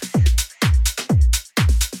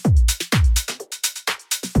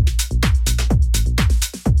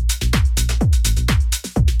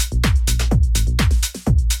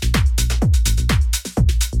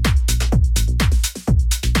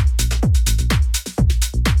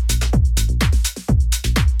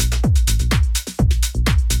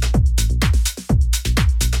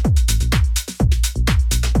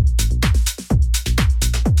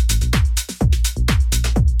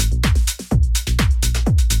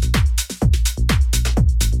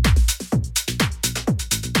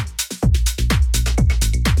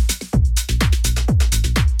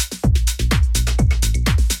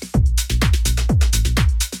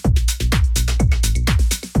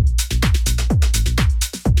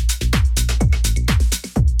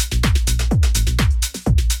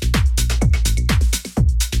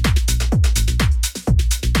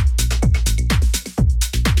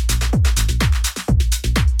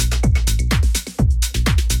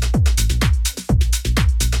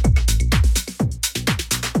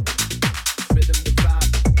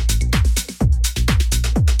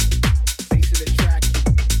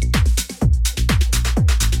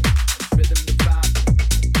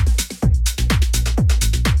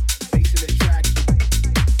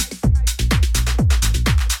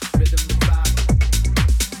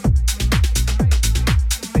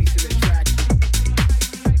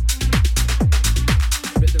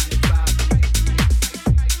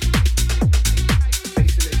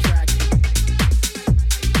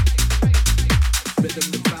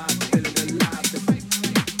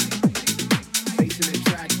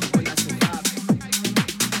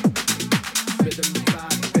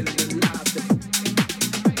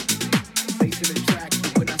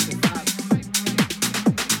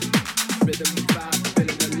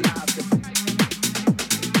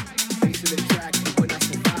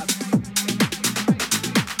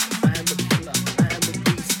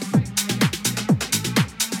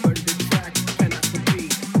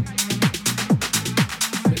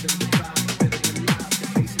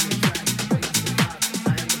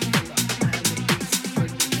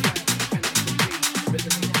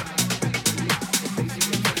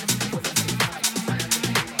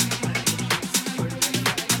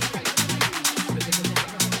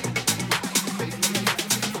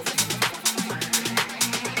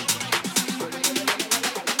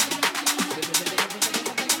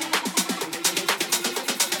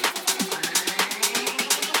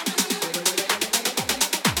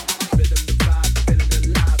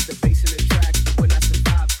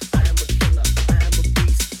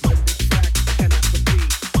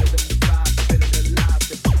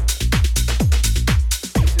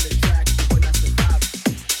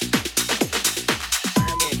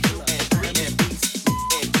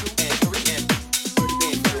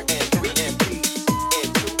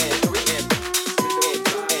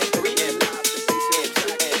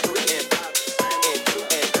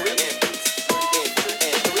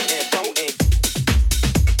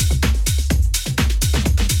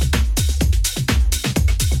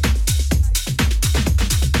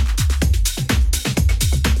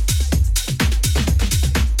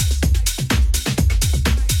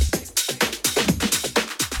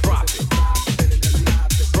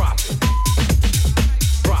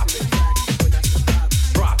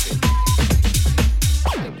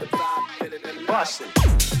 bust it,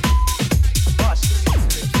 bust it,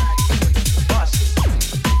 bust it, bust it, bust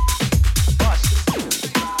it,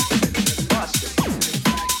 bust it, bust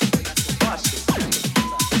it,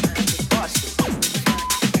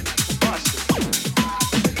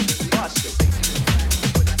 bust it.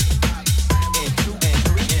 And 2 and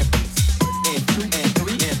 3 empties, and 2 and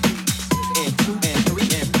 3 empties, and 2 and 3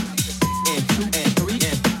 empties, and 2 and 3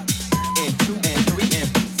 empties, and 2 and 3 empties, and 2 and 3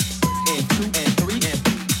 empties, and 2 and 3 empties,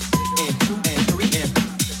 and 2 and 3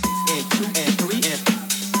 empties, and 2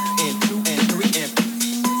 and 3 empties,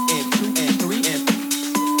 and 2 and 3 empties, and 2 and 3 empties,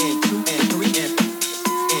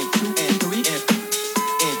 and 2 and 3 empties,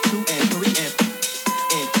 and 2 and 3 empties,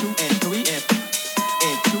 and 2 and 3 empties,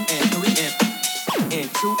 and 2 and 3 empties, and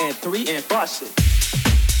 2 and 3 and bust it.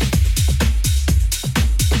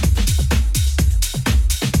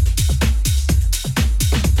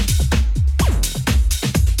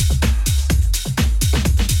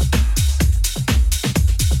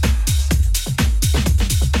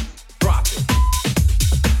 Drop it,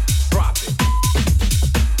 drop it,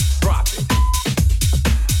 drop it,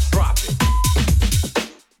 drop it,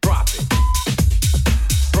 drop it,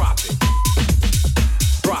 drop it,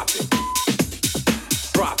 drop it,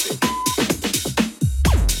 drop it,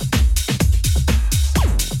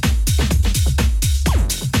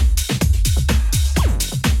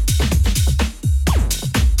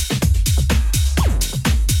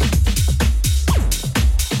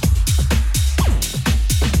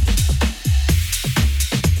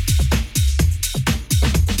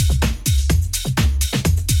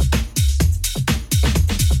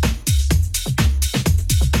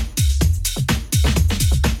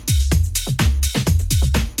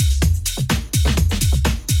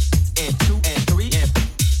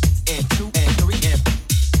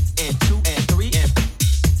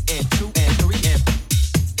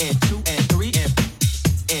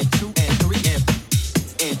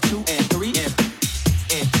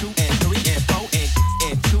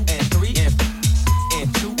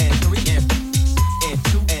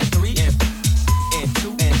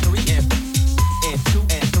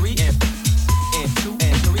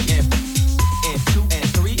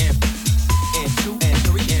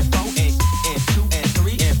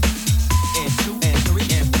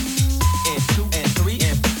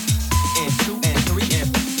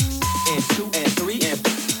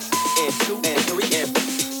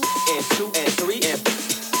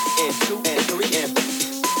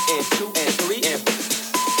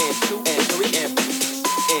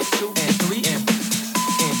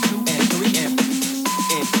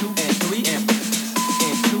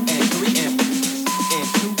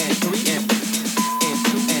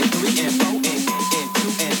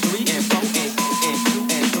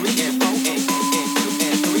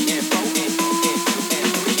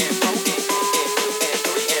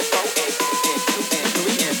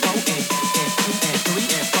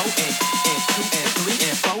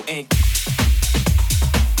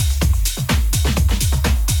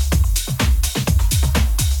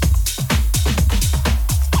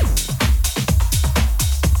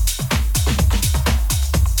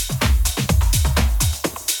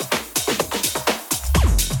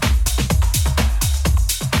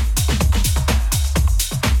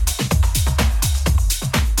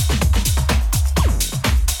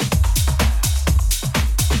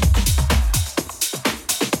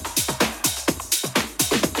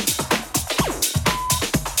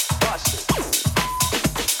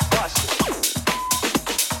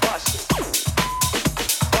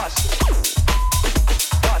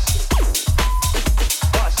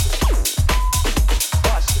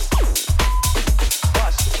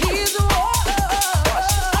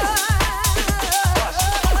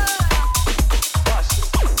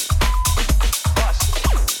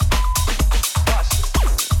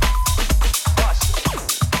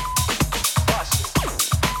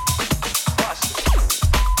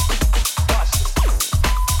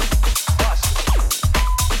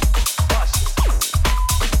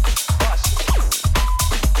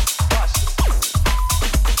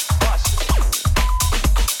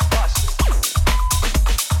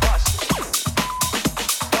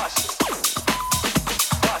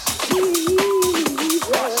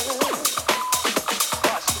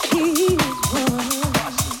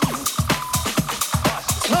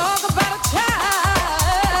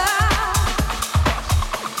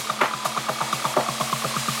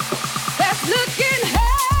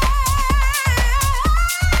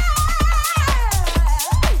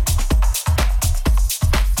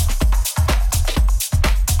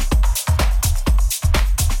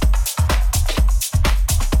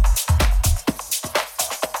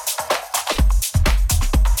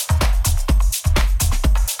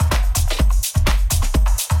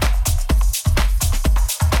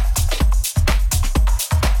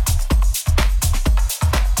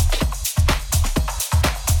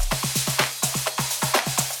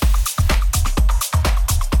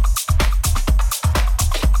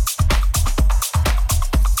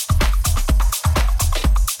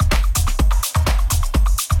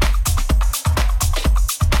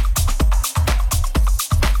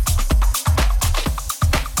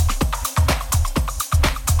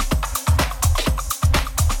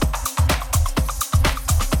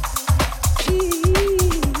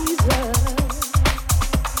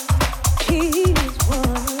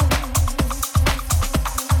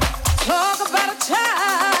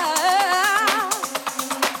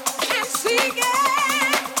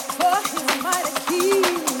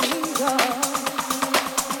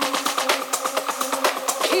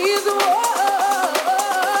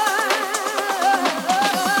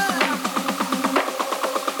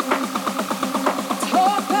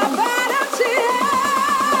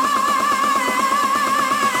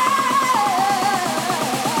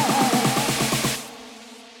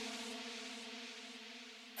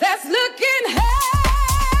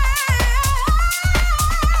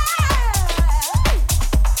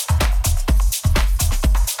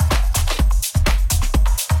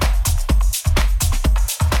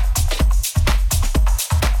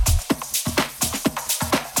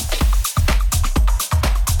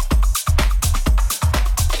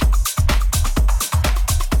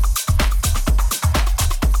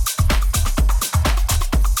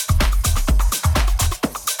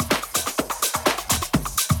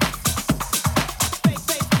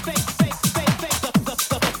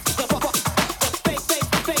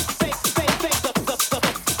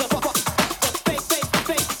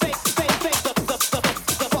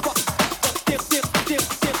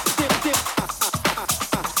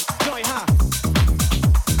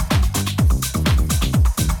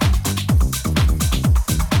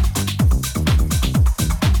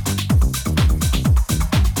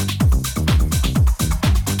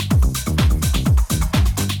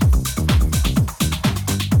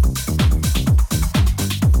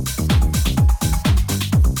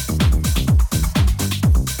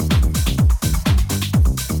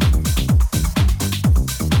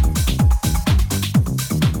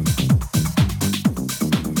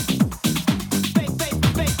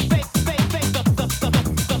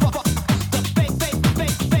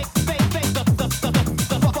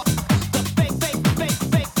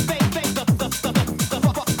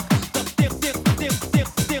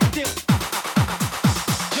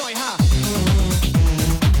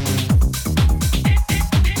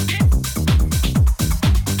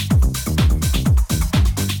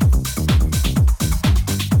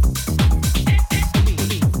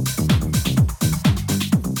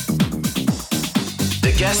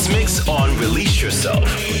 guest mix on Release Yourself.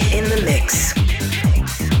 In the mix.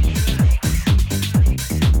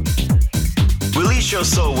 Release Your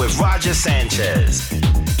Soul with Roger Sanchez.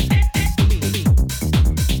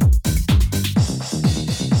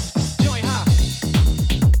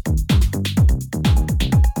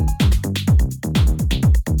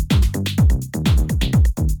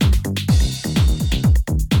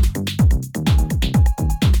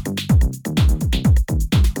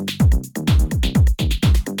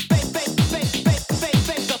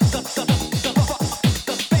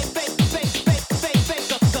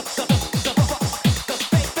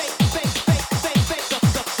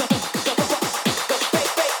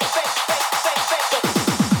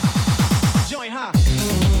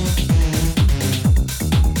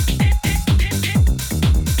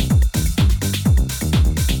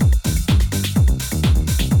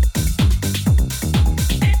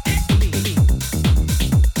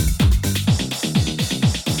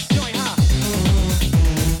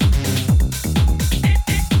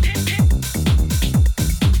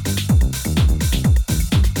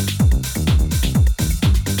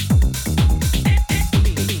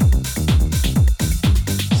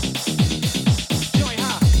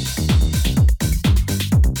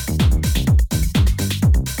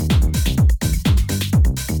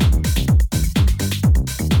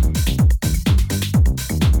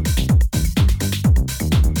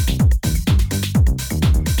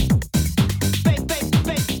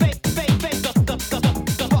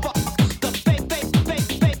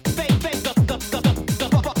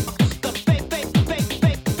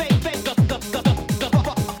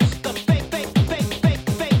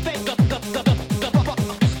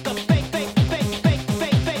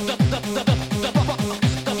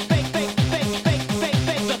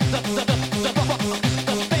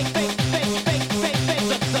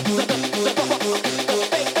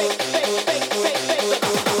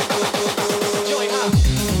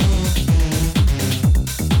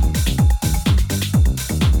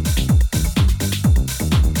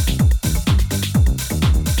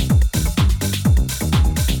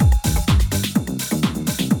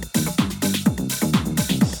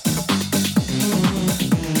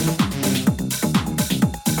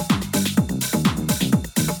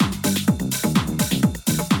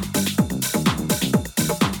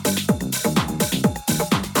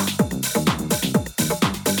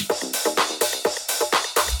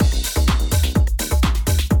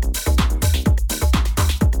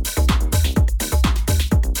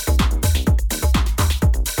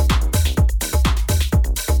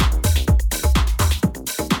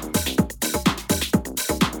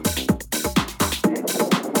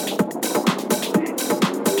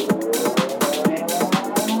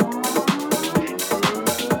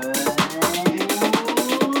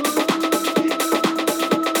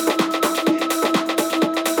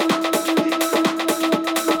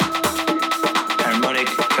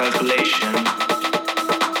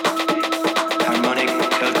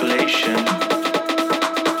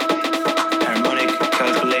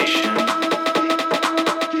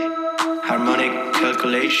 Harmonic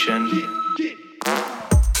calculation.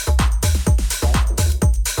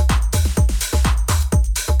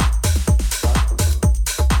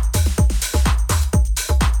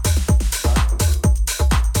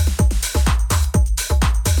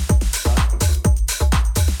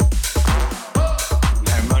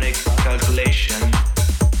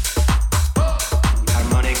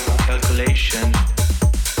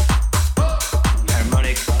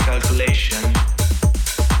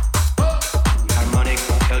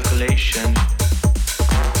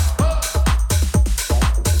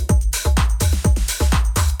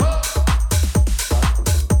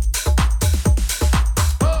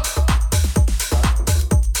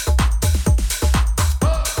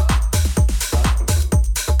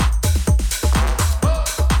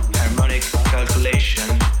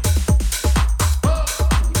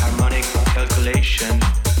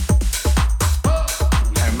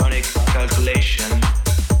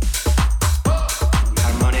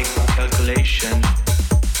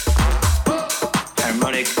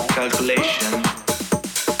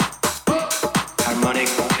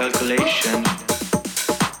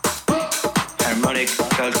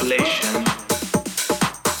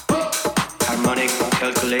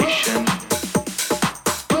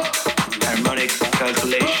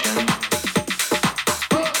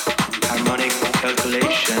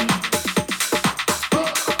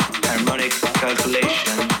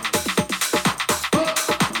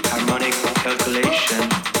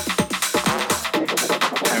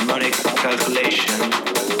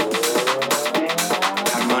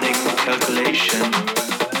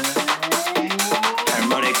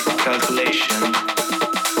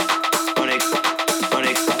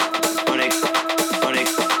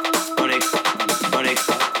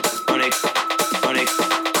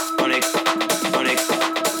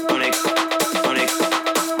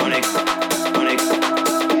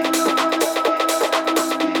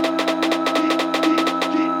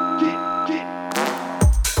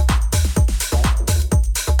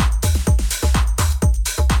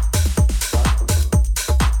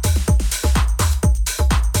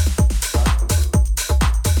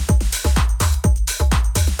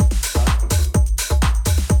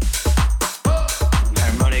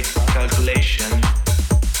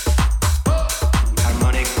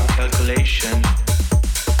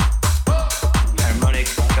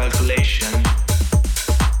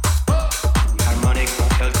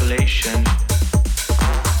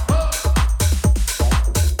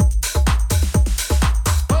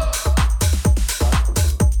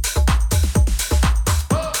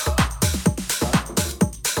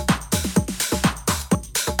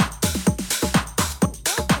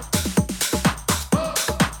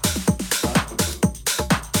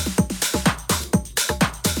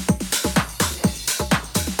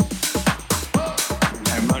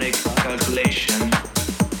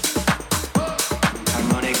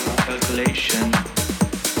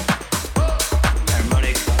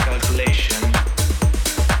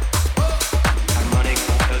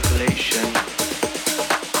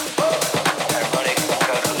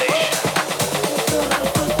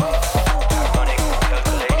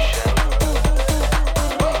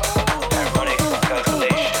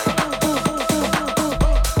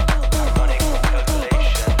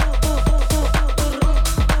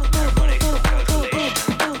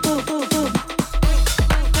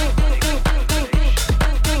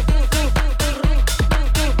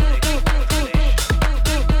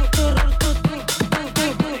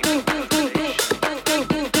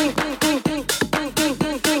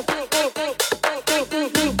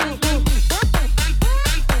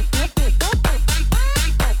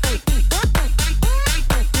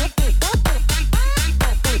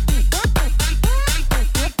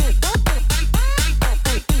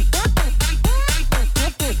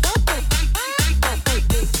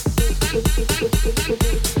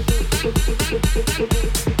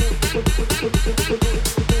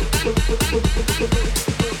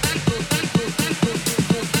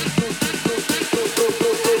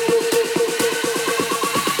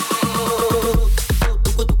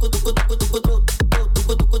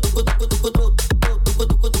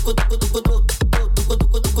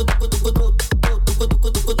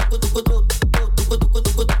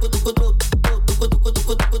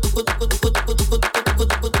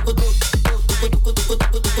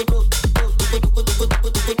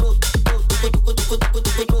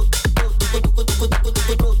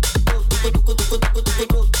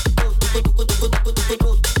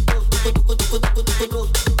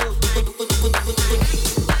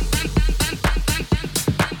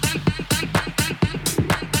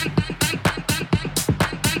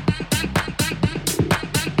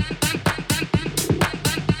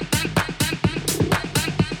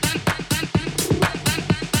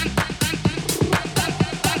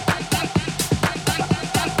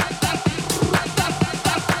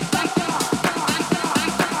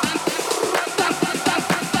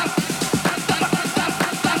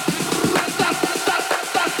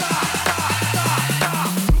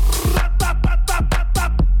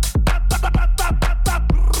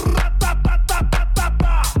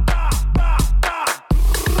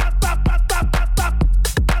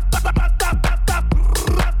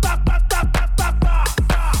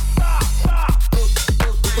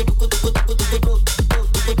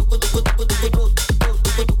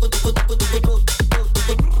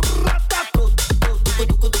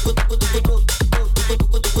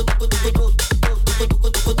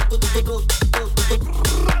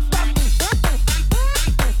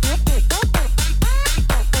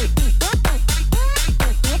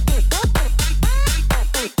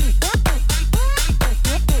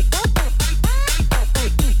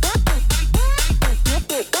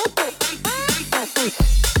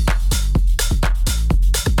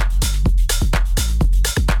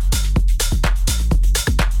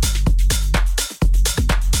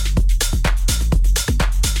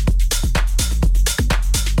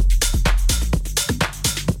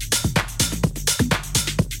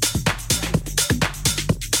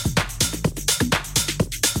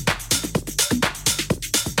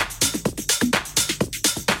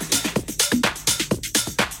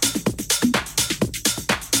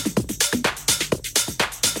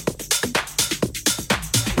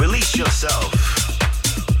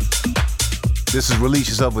 This is Release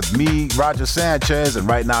Yourself with me, Roger Sanchez, and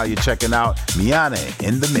right now you're checking out Miane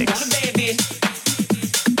in the mix.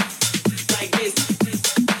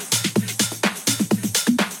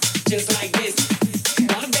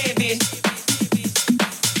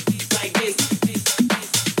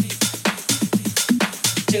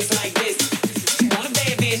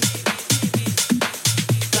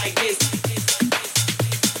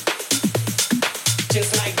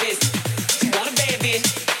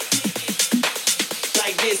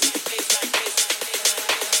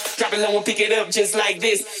 Pick it up just like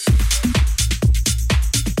this.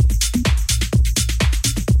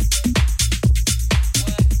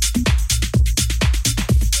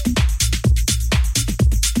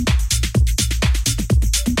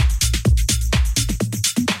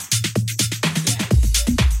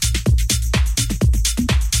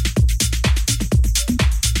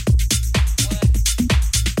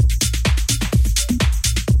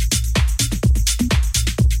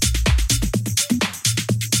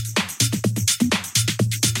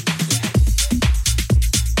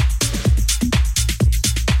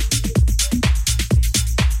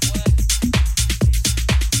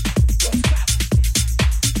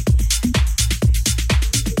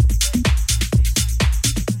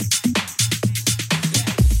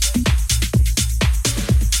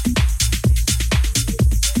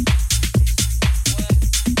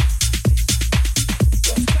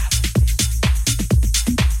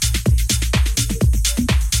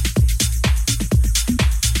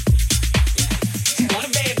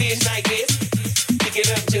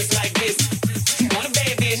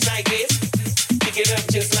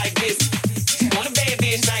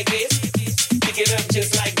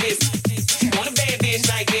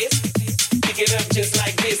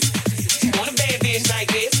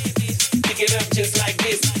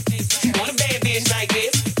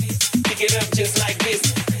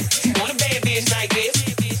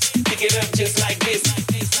 it up just like this.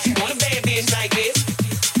 You want a bad bitch like this?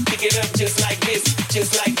 Pick it up just like this,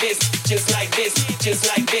 just like this, just like this, just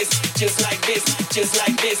like this, just like this, just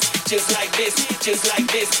like this, just like this, just like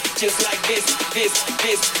this, just like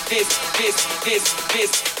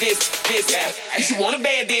this, this. You want a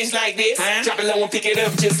bad bitch like this? Drop it low and pick it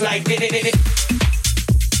up just like this.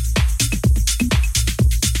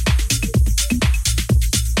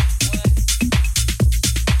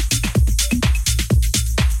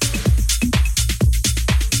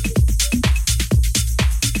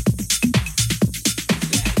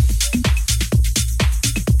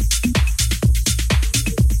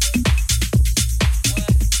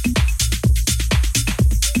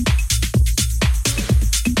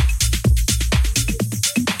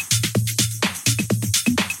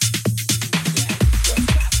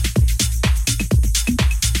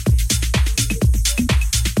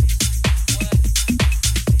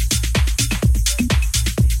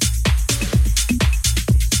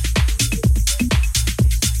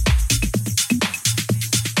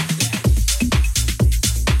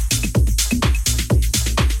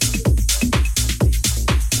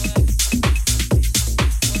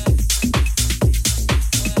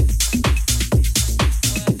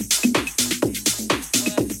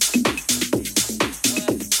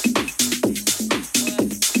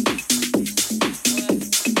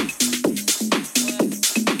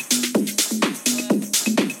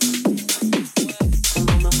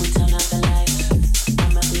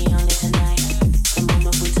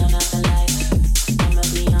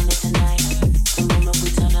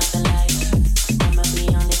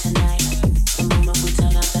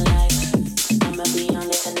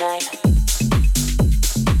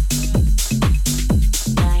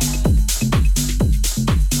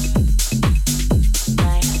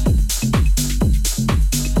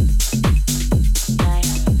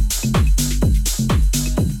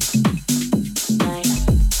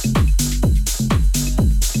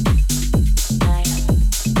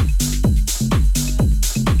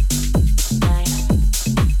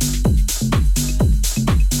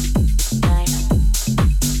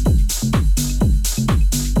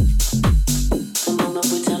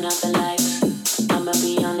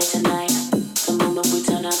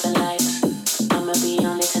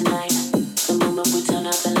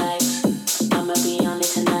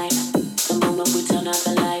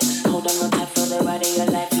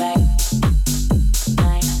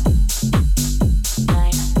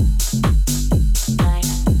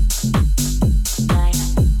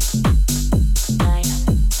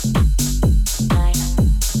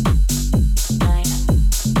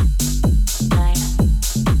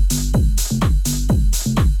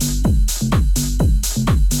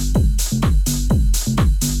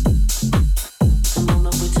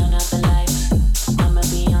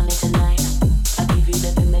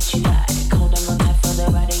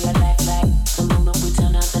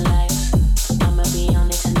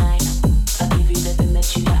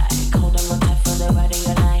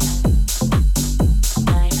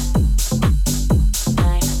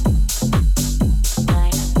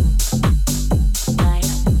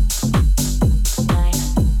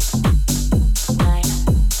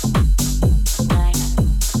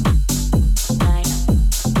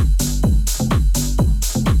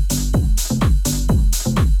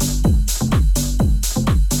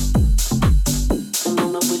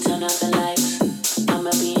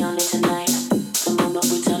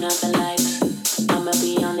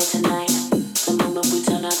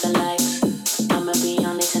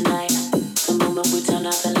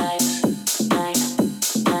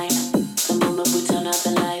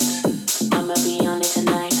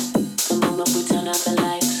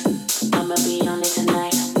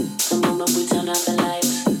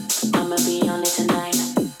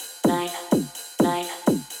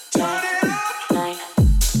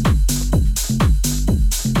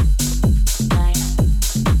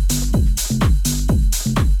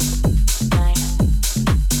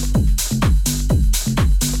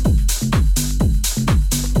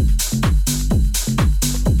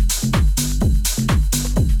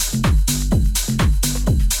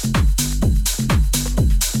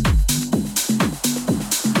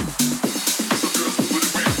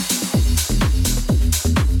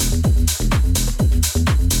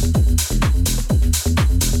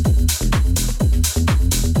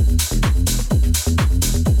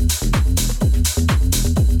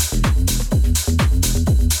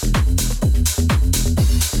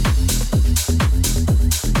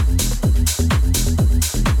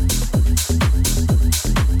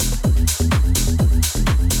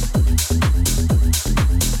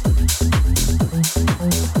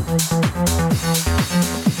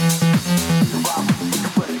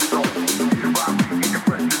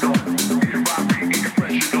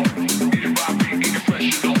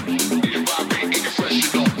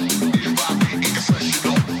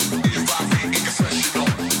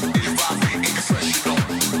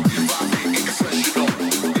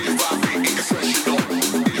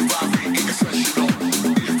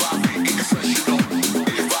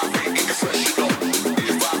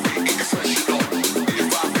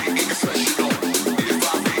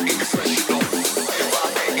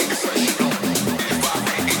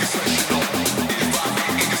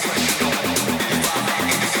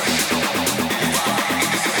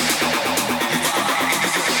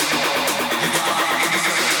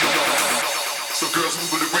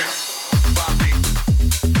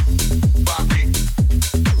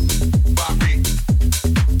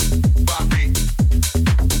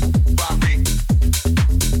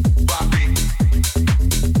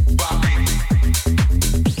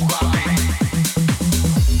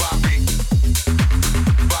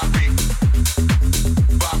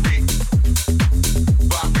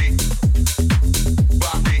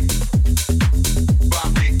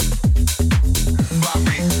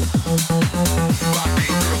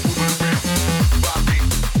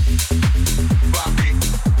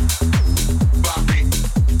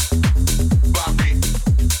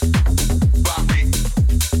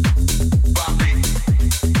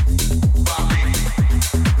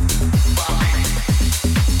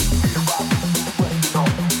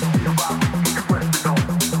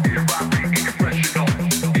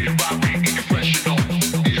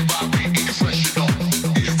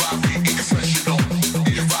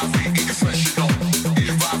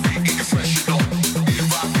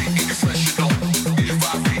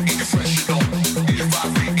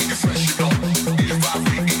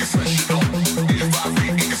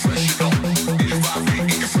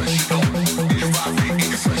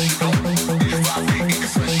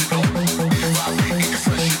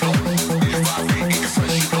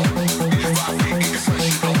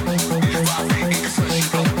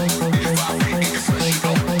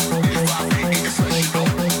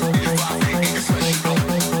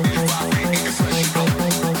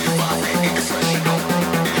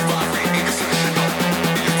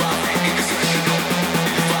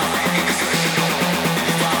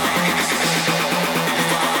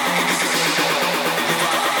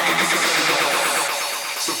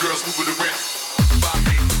 So girls move it around. Bop it. Bop it. Bop it. Bop it. Bop it. Bop it. Bop it. Bop it. Bop it. Bop it. Bop it. Bop it. Bop it. Bop it. Bop it. Bop it, girl, move it around. Bop it. Bop it. Bop it. Bop it. Bop it. Bop it.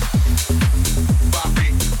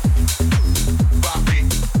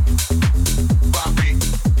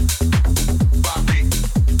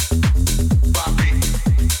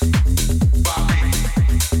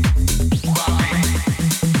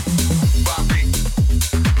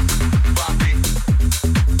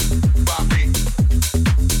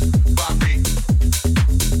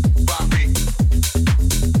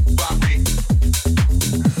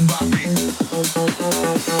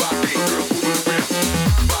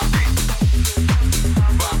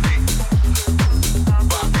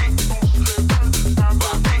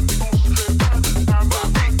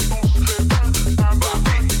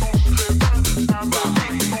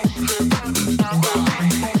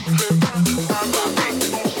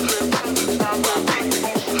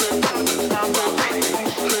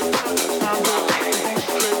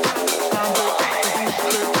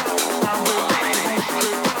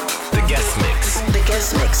 The guest mix. The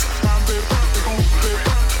guest mix.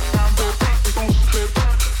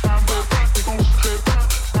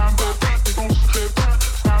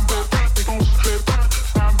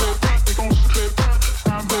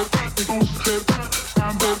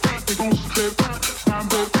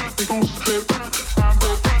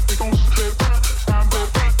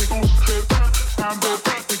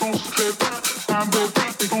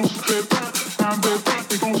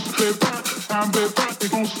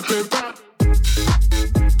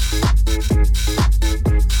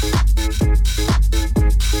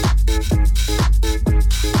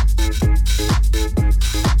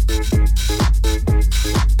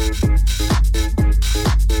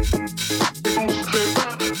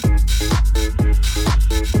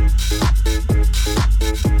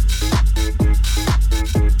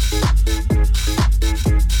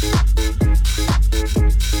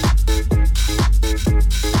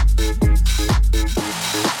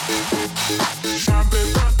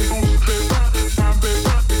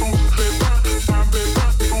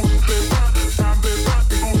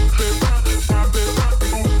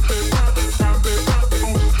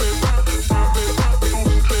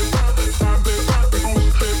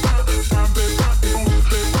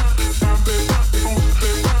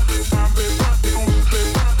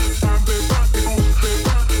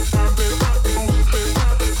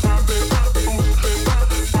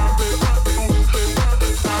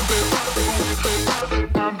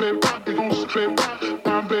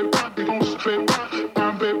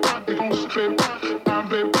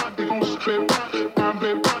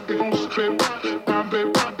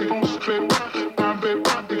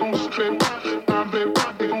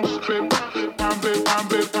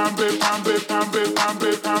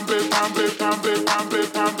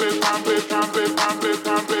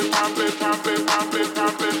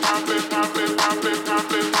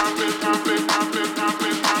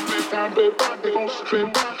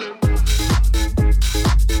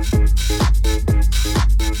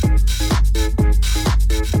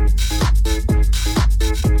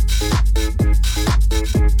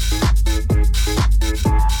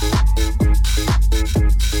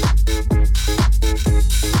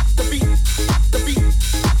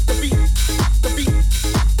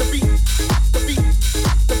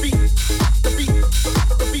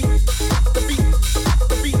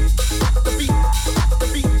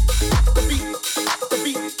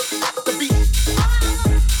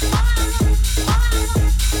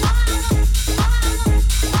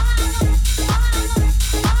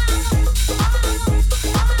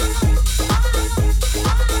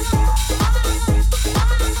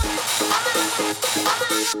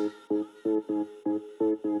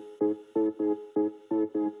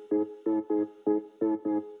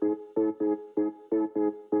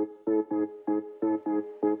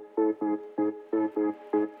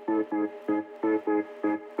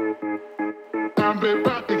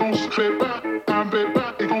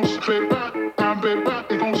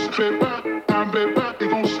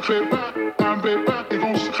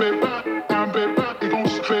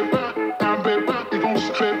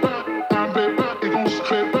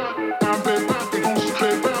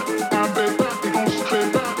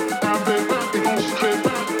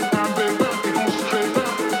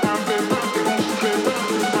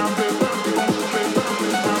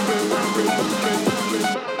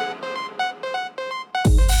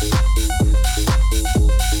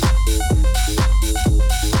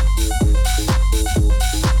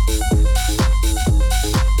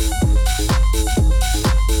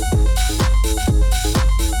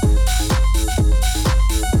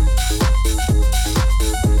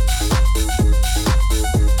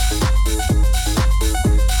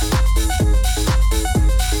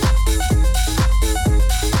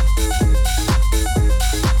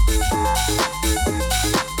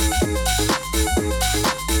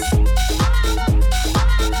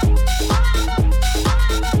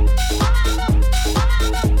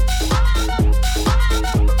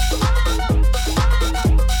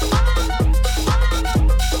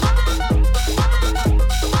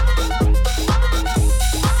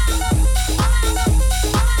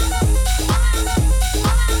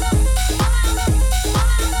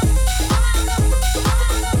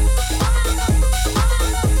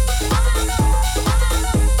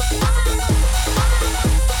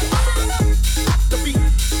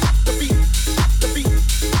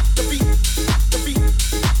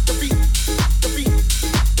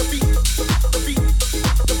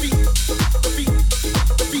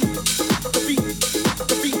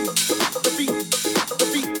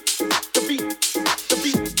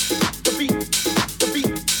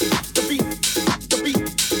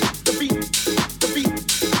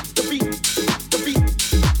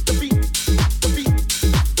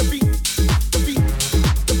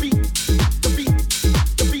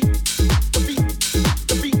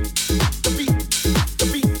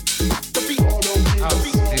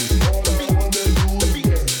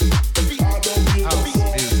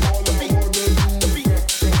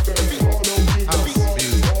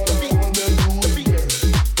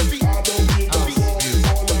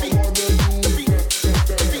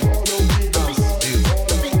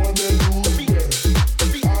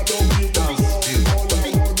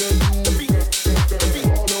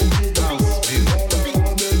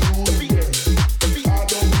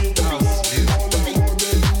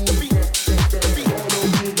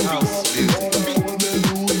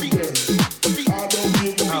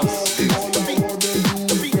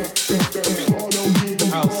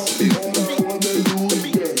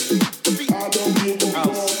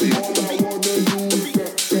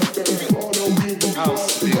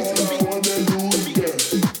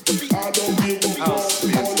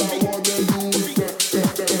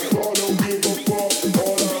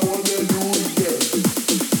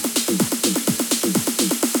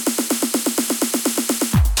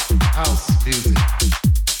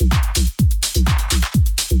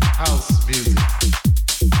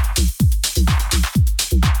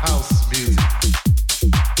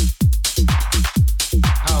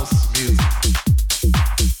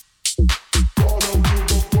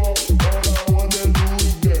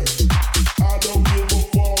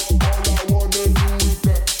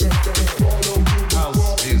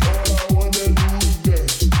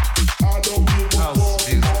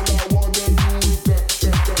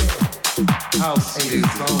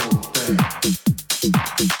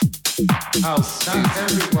 House music. Not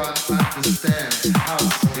everyone understands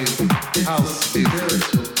house music. House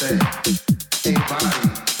spiritual thing, a body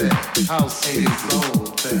thing, house a soul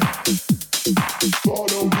thing.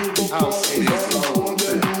 House a soul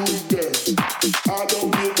thing.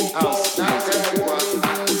 House. Not everyone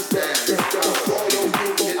understands house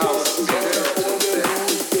music. House spiritual thing,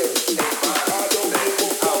 a body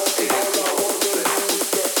thing, house a soul thing.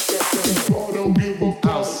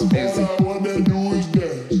 House music.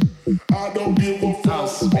 I don't give a fuck.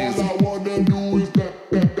 House music. All I wanna do is that.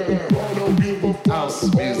 I don't give a fuck. House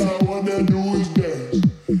music. All I wanna do is dance.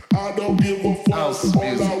 I don't give a fuck. House All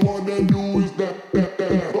music. I wanna do is that.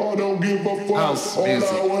 I don't give a fuck. House All music.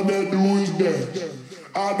 I wanna do is dance.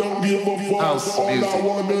 I don't give a fuck. House All I music.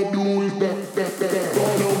 wanna do is that.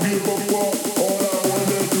 I don't give a fuck. All I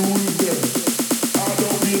wanna do is dance. I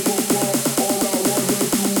don't give a fuck. All I wanna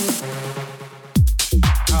do is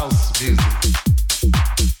House music.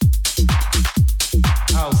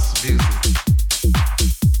 House music.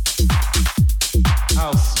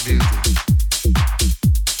 House music.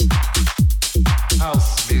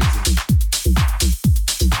 House music.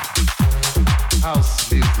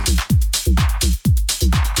 House music.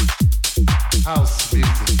 House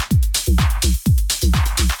music.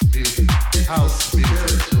 Music. House music.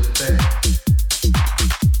 House music.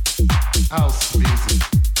 House music.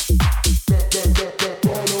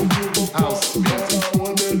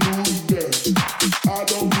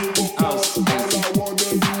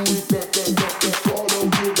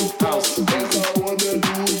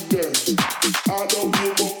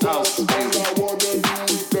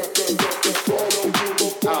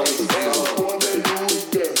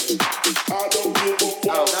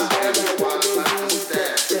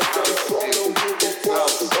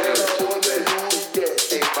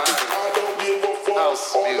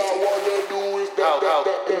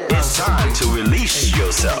 It's time to release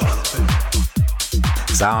yourself.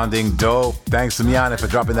 Sounding dope. Thanks to Miana for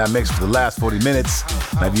dropping that mix for the last 40 minutes.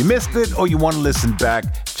 Now, if you missed it or you want to listen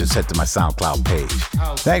back, just head to my SoundCloud page.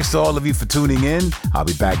 Thanks to all of you for tuning in. I'll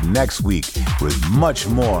be back next week with much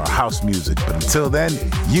more house music. But until then,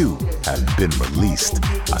 you have been released.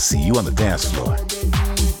 I'll see you on the dance floor.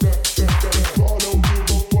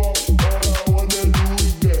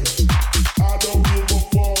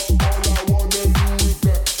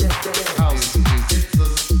 House music. It's a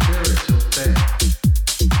spiritual thing.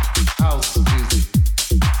 House music.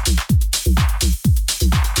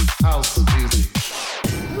 House music.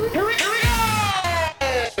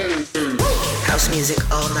 House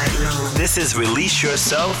music all night long. This is Release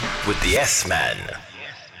Yourself with the S-Man.